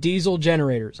 usually diesel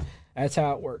generators. That's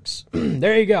how it works.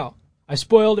 There you go. I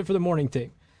spoiled it for the morning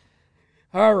team.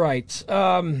 All right.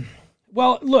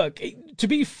 Well, look, to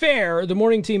be fair, the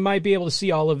morning team might be able to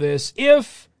see all of this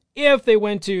if they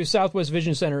went to Southwest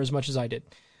Vision Center as much as I did.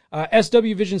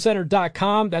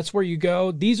 swvisioncenter.com, that's where you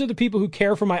go. These are the people who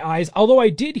care for my eyes, although I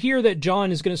did hear that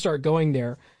John is going to start going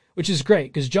there, which is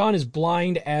great because John is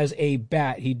blind as a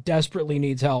bat. He desperately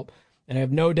needs help, and I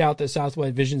have no doubt that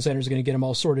Southwest Vision Center is going to get him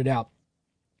all sorted out.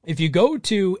 If you go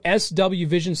to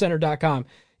swvisioncenter.com,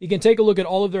 you can take a look at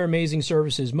all of their amazing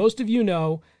services. Most of you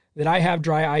know that I have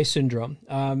dry eye syndrome,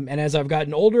 and as I've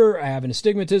gotten older, I have an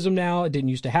astigmatism now. I didn't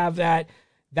used to have that.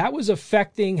 That was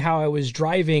affecting how I was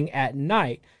driving at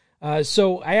night.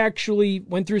 So I actually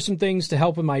went through some things to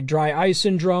help with my dry eye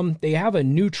syndrome. They have a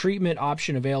new treatment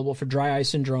option available for dry eye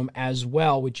syndrome as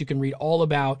well, which you can read all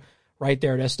about right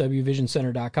there at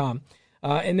swvisioncenter.com.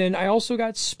 And then I also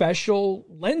got special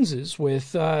lenses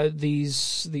with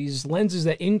these lenses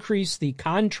that increase the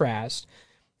contrast.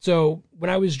 So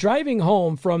when I was driving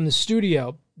home from the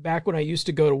studio back when I used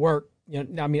to go to work,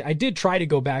 I did try to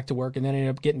go back to work and then I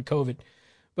ended up getting COVID.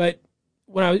 But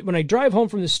when I drive home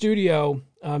from the studio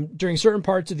during certain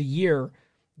parts of the year,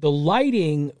 the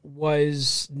lighting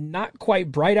was not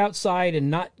quite bright outside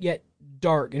and not yet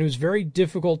dark. And it was very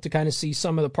difficult to kind of see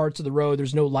some of the parts of the road.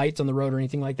 There's no lights on the road or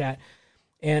anything like that.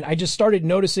 And I just started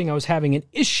noticing I was having an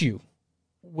issue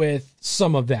with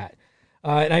some of that.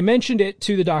 And I mentioned it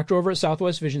to the doctor over at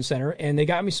Southwest Vision Center, and they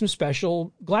got me some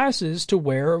special glasses to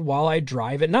wear while I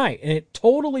drive at night. And it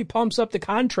totally pumps up the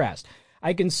contrast.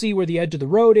 I can see where the edge of the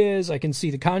road is. I can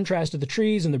see the contrast of the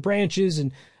trees and the branches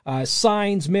and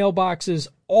signs, mailboxes,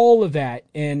 all of that.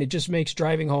 And it just makes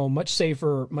driving home much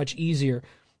safer, much easier.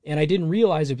 And I didn't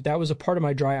realize it, but that was a part of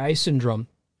my dry eye syndrome.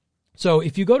 So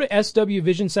if you go to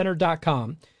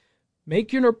swvisioncenter.com,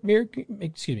 make your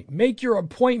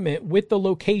appointment with the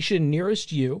location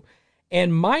nearest you,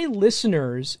 and my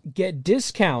listeners get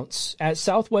discounts at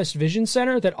Southwest Vision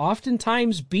Center that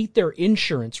oftentimes beat their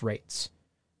insurance rates.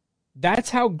 That's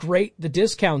how great the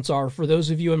discounts are for those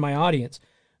of you in my audience.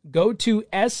 Go to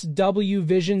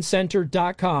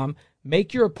swvisioncenter.com,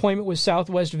 make your appointment with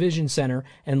Southwest Vision Center,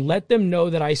 and let them know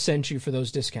that I sent you for those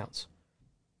discounts.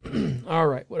 All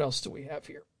right, what else do we have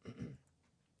here?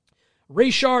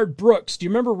 Rayshard Brooks. Do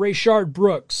you remember Rayshard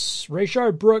Brooks?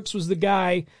 Rayshard Brooks was the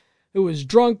guy who was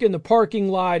drunk in the parking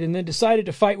lot and then decided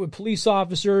to fight with police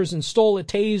officers and stole a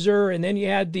taser. And then you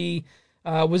had the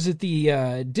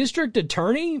district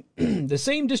attorney? The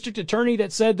same district attorney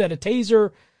that said that a taser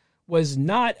was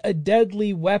not a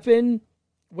deadly weapon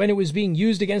when it was being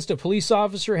used against a police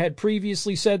officer had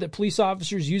previously said that police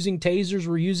officers using tasers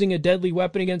were using a deadly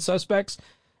weapon against suspects.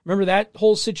 Remember that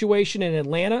whole situation in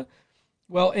Atlanta?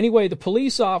 Well, anyway, the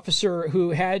police officer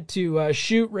who had to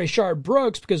shoot Rayshard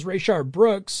Brooks because Rayshard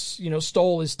Brooks,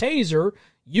 stole his taser,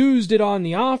 used it on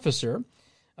the officer,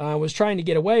 was trying to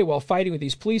get away while fighting with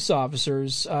these police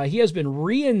officers. He has been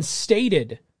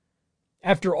reinstated.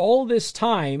 After all this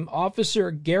time, Officer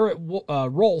Garrett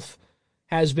Rolfe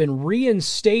has been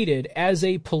reinstated as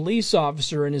a police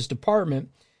officer in his department.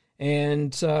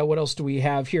 And what else do we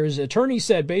have here? His attorney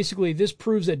said, basically, this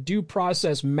proves that due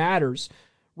process matters.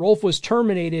 Rolfe was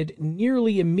terminated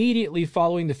nearly immediately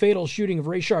following the fatal shooting of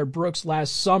Rayshard Brooks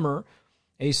last summer.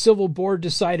 A civil board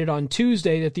decided on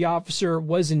Tuesday that the officer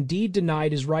was indeed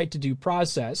denied his right to due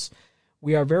process.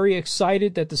 We are very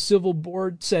excited that the civil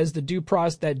board says that due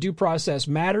process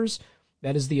matters.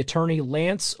 That is the attorney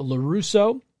Lance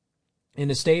LaRusso. In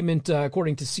a statement,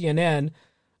 according to CNN,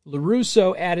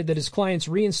 LaRusso added that his client's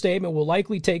reinstatement will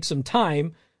likely take some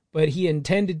time, but he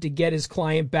intended to get his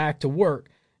client back to work.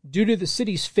 Due to the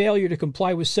city's failure to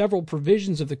comply with several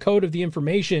provisions of the Code of the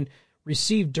Information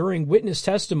received during witness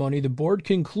testimony, the board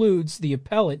concludes the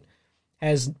appellant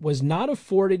was not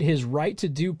afforded his right to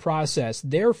due process.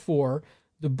 Therefore,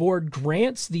 the board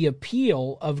grants the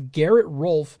appeal of Garrett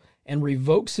Rolfe and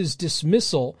revokes his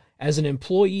dismissal as an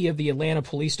employee of the Atlanta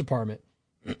Police Department.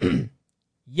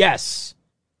 Yes.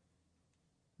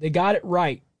 They got it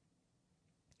right.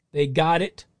 They got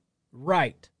it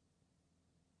right.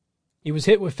 He was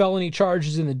hit with felony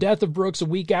charges in the death of Brooks a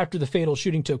week after the fatal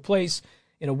shooting took place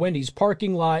in a Wendy's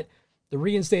parking lot. The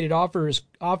reinstated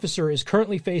officer is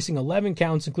currently facing 11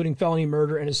 counts, including felony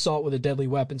murder and assault with a deadly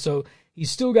weapon. So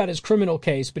he's still got his criminal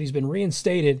case, but he's been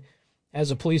reinstated as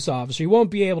a police officer. He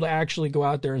won't be able to actually go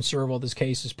out there and serve while this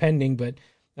case is pending, but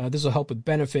this will help with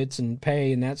benefits and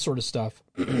pay and that sort of stuff.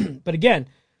 But again,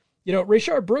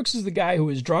 Rayshard Brooks is the guy who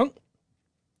was drunk.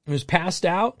 He was passed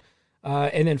out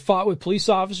and then fought with police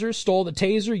officers, stole the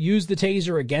taser, used the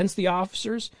taser against the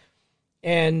officers.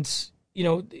 And, you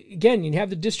know, again, you have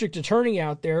the district attorney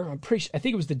out there. I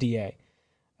think it was the DA.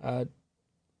 I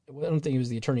don't think it was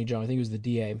the attorney general. I think it was the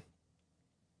DA.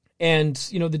 And,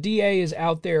 you know, the DA is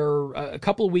out there a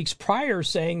couple of weeks prior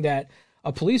saying that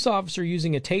a police officer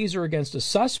using a taser against a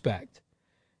suspect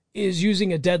is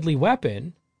using a deadly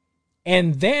weapon.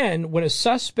 And then when a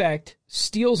suspect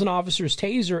steals an officer's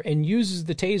taser and uses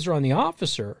the taser on the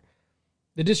officer,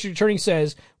 the district attorney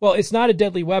says, well, it's not a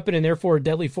deadly weapon and therefore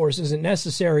deadly force isn't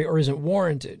necessary or isn't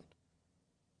warranted.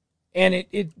 And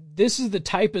this is the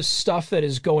type of stuff that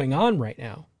is going on right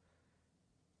now.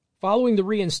 Following the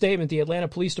reinstatement, the Atlanta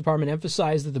Police Department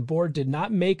emphasized that the board did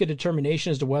not make a determination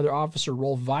as to whether Officer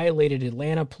Rolfe violated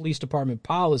Atlanta Police Department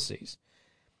policies.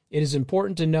 It is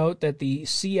important to note that the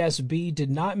CSB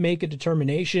did not make a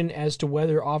determination as to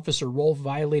whether Officer Rolfe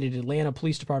violated Atlanta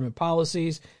Police Department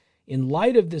policies. In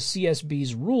light of the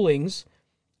CSB's rulings,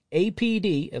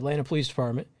 APD, Atlanta Police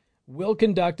Department, will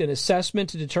conduct an assessment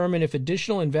to determine if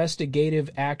additional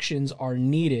investigative actions are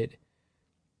needed.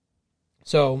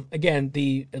 So, again,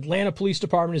 the Atlanta Police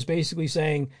Department is basically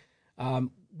saying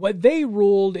what they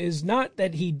ruled is not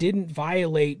that he didn't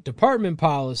violate department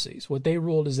policies. What they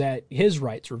ruled is that his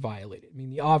rights were violated. I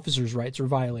mean, the officers' rights were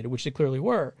violated, which they clearly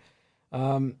were.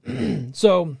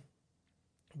 So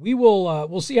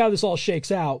we'll see how this all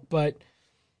shakes out. But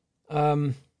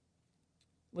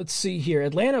let's see here.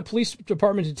 Atlanta Police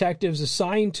Department detectives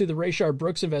assigned to the Rayshard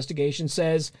Brooks investigation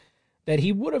says that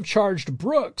he would have charged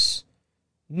Brooks,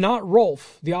 not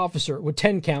Rolfe, the officer, with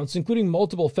 10 counts, including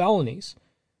multiple felonies.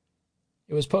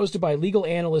 It was posted by legal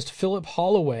analyst Philip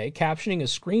Holloway, captioning a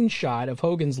screenshot of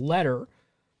Hogan's letter.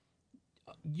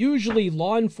 Usually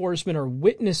law enforcement are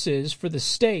witnesses for the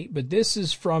state, but this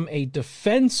is from a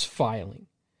defense filing.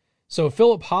 So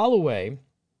Philip Holloway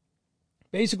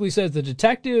basically says the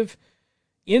detective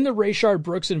in the Rayshard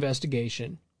Brooks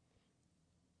investigation,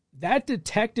 that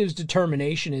detective's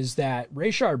determination is that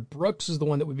Rayshard Brooks is the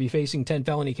one that would be facing 10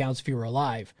 felony counts if he were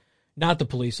alive, not the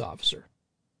police officer.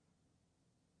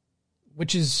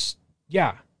 Which is,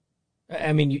 yeah.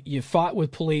 I mean, you fought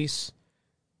with police,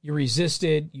 you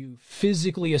resisted, you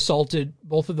physically assaulted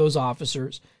both of those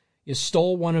officers, you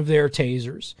stole one of their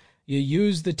tasers, you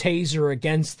used the taser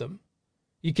against them,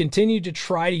 you continued to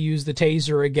try to use the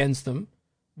taser against them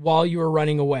while you were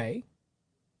running away.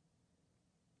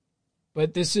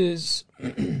 But this is,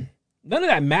 none of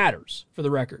that matters, for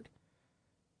the record.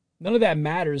 None of that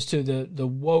matters to the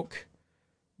woke,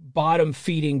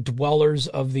 bottom-feeding dwellers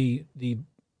of the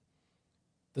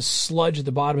sludge at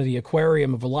the bottom of the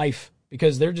aquarium of life,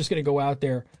 because they're just going to go out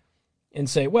there and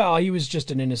say, well, he was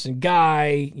just an innocent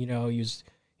guy, you know, he was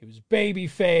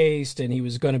baby-faced, and he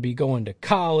was going to be going to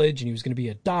college, and he was going to be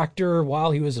a doctor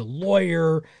while he was a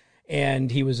lawyer,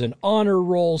 and he was an honor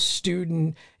roll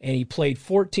student, and he played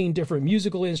 14 different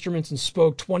musical instruments and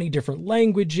spoke 20 different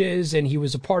languages, and he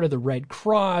was a part of the Red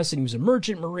Cross, and he was a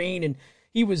merchant marine, and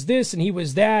he was this and he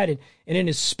was that. And in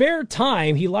his spare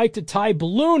time, he liked to tie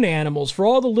balloon animals for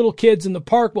all the little kids in the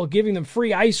park while giving them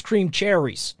free ice cream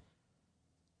cherries.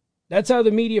 That's how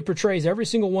the media portrays every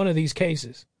single one of these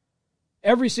cases.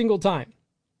 Every single time.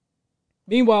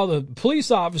 Meanwhile, the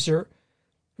police officer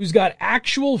who's got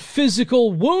actual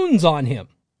physical wounds on him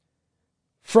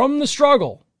from the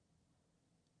struggle,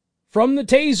 from the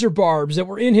taser barbs that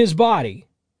were in his body,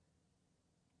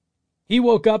 he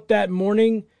woke up that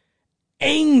morning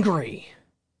angry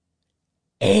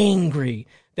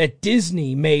that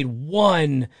Disney made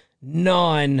one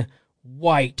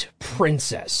non-white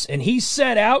princess. And he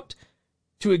set out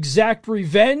to exact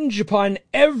revenge upon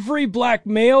every black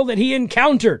male that he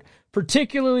encountered,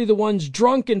 particularly the ones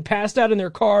drunk and passed out in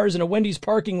their cars in a Wendy's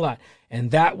parking lot.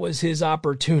 And that was his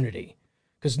opportunity.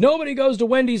 Because nobody goes to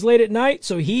Wendy's late at night,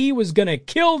 so he was going to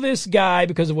kill this guy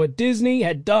because of what Disney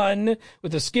had done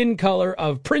with the skin color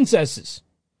of princesses.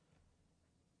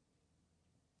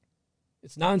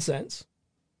 It's nonsense.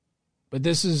 But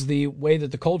this is the way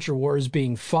that the culture war is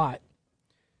being fought.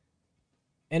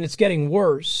 And it's getting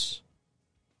worse.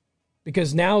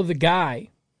 Because now the guy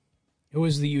who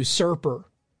is the usurper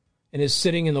and is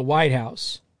sitting in the White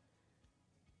House,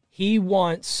 he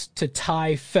wants to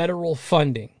tie federal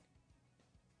funding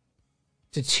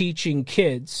to teaching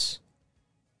kids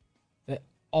that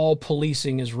all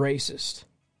policing is racist.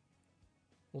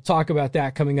 We'll talk about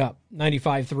that coming up.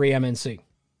 95.3 MNC.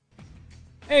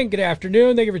 And good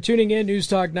afternoon. Thank you for tuning in. News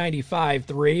Talk 95.3,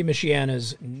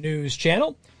 Michiana's news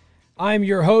channel. I'm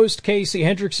your host, Casey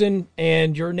Hendrickson,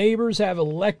 and your neighbors have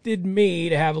elected me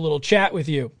to have a little chat with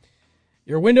you.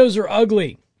 Your windows are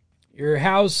ugly. Your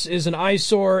house is an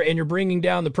eyesore and you're bringing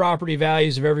down the property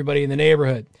values of everybody in the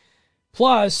neighborhood.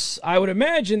 Plus, I would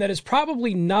imagine that it's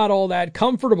probably not all that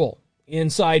comfortable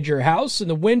inside your house. In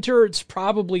the winter, it's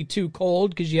probably too cold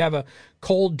because you have a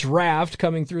cold draft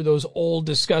coming through those old,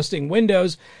 disgusting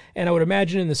windows. And I would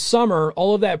imagine in the summer,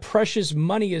 all of that precious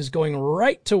money is going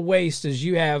right to waste as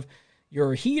you have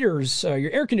your heaters,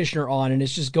 your air conditioner on, and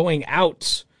it's just going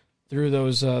out through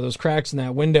those cracks in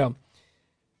that window.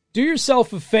 Do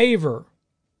yourself a favor.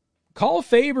 Call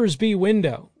Favors B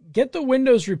Window. Get the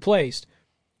windows replaced.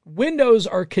 Windows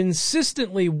are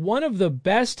consistently one of the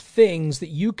best things that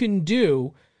you can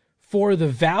do for the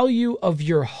value of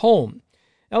your home.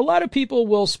 Now, a lot of people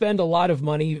will spend a lot of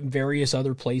money in various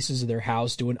other places of their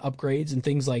house doing upgrades and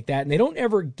things like that, and they don't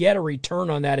ever get a return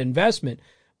on that investment.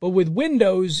 But with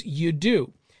windows, you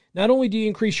do. Not only do you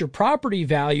increase your property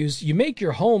values, you make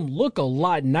your home look a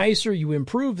lot nicer, you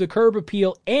improve the curb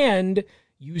appeal, and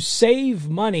you save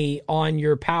money on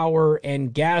your power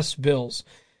and gas bills.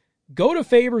 Go to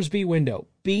Favors B Window,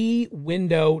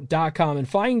 bwindow.com, and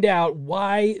find out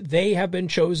why they have been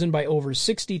chosen by over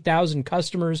 60,000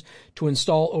 customers to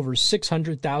install over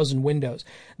 600,000 windows.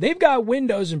 They've got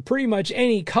windows in pretty much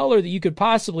any color that you could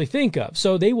possibly think of,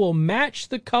 so they will match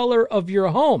the color of your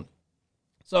home.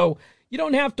 So you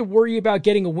don't have to worry about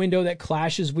getting a window that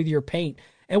clashes with your paint.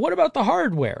 And what about the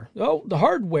hardware? Oh, the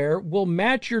hardware will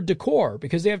match your decor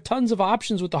because they have tons of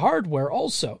options with the hardware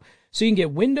also. So you can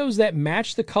get windows that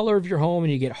match the color of your home,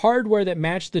 and you get hardware that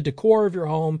match the decor of your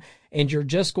home, and you're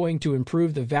just going to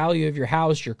improve the value of your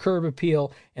house, your curb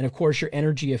appeal, and of course your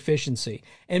energy efficiency.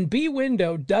 And B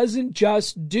Window doesn't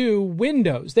just do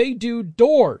windows. They do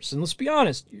doors. And let's be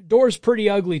honest, your door's pretty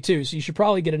ugly too, so you should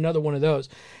probably get another one of those.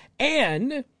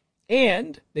 And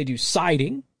they do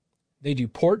siding. They do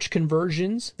porch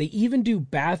conversions. They even do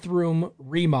bathroom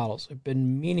remodels. I've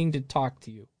been meaning to talk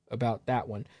to you about that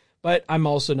one. But I'm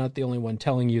also not the only one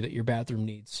telling you that your bathroom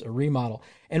needs a remodel.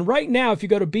 And right now, if you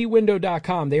go to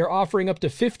bwindow.com, they are offering up to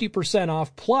 50%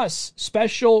 off, plus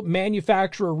special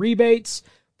manufacturer rebates,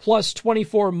 plus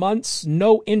 24 months,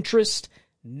 no interest,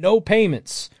 no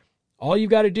payments. All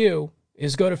you've got to do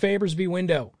is go to Favors B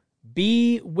Window,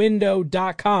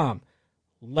 bwindow.com.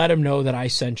 Let them know that I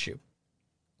sent you.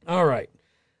 All right,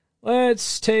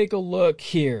 let's take a look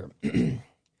here.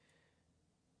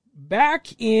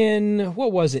 Back in,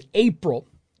 what was it, April,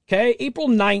 okay, April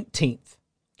 19th,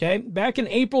 okay, back in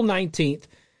April 19th,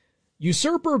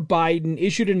 usurper Biden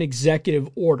issued an executive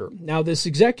order. Now, this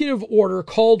executive order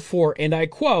called for, and I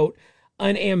quote,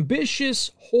 an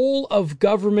ambitious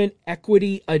whole-of-government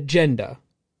equity agenda,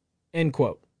 end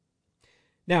quote.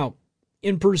 Now,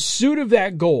 in pursuit of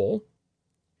that goal,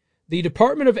 the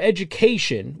Department of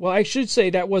Education, well, I should say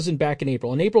that wasn't back in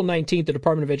April. On April 19th, the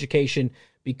Department of Education,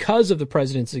 because of the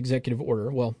president's executive order,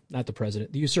 well, not the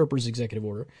president, the usurper's executive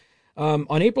order,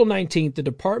 on April 19th, the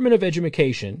Department of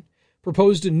Education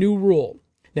proposed a new rule.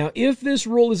 Now, if this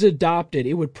rule is adopted,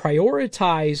 it would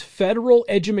prioritize federal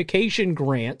education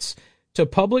grants to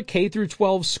public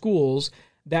K-12 schools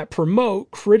that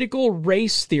promote critical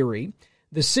race theory,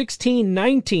 the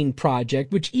 1619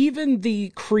 Project, which even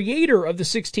the creator of the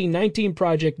 1619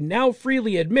 Project now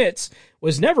freely admits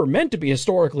was never meant to be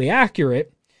historically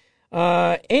accurate,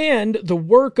 and the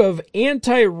work of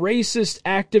anti-racist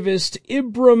activist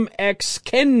Ibram X.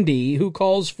 Kendi, who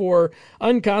calls for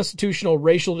unconstitutional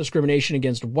racial discrimination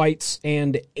against whites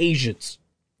and Asians.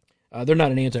 They're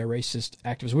not an anti-racist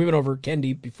activist. We went over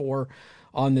Kendi before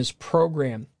on this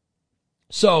program.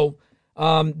 So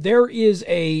there is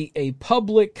a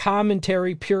public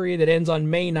commentary period that ends on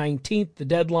May 19th, the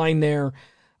deadline there.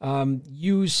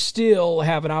 You still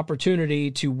have an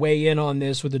opportunity to weigh in on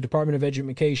this with the Department of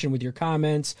Education with your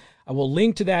comments. I will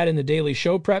link to that in the daily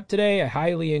show prep today. I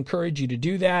highly encourage you to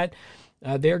do that.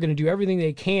 They're going to do everything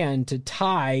they can to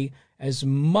tie as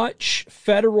much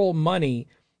federal money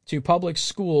to public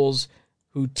schools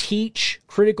who teach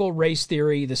critical race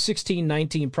theory, the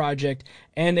 1619 Project,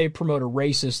 and they promote a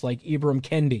racist like Ibram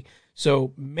Kendi.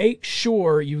 So make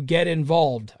sure you get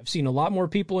involved. I've seen a lot more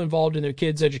people involved in their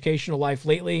kids' educational life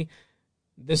lately.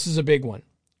 This is a big one.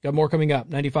 Got more coming up.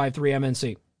 95.3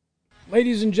 MNC.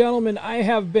 Ladies and gentlemen, I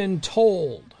have been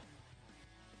told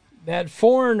that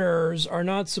foreigners are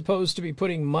not supposed to be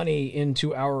putting money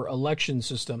into our election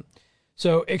system.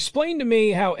 So explain to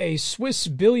me how a Swiss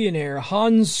billionaire,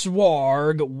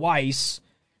 Hans-Georg Weiss,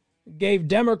 gave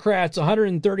Democrats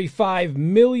 $135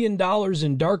 million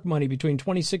in dark money between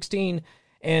 2016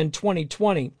 and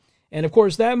 2020. And, of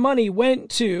course, that money went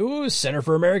to Center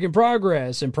for American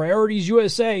Progress and Priorities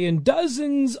USA and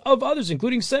dozens of others,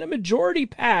 including Senate Majority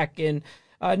PAC and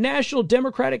national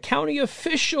Democratic county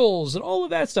officials, and all of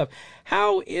that stuff.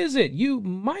 How is it? You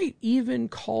might even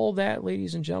call that,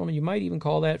 ladies and gentlemen, you might even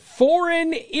call that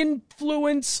foreign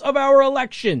influence of our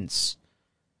elections.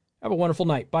 Have a wonderful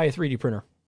night. Buy a 3D printer.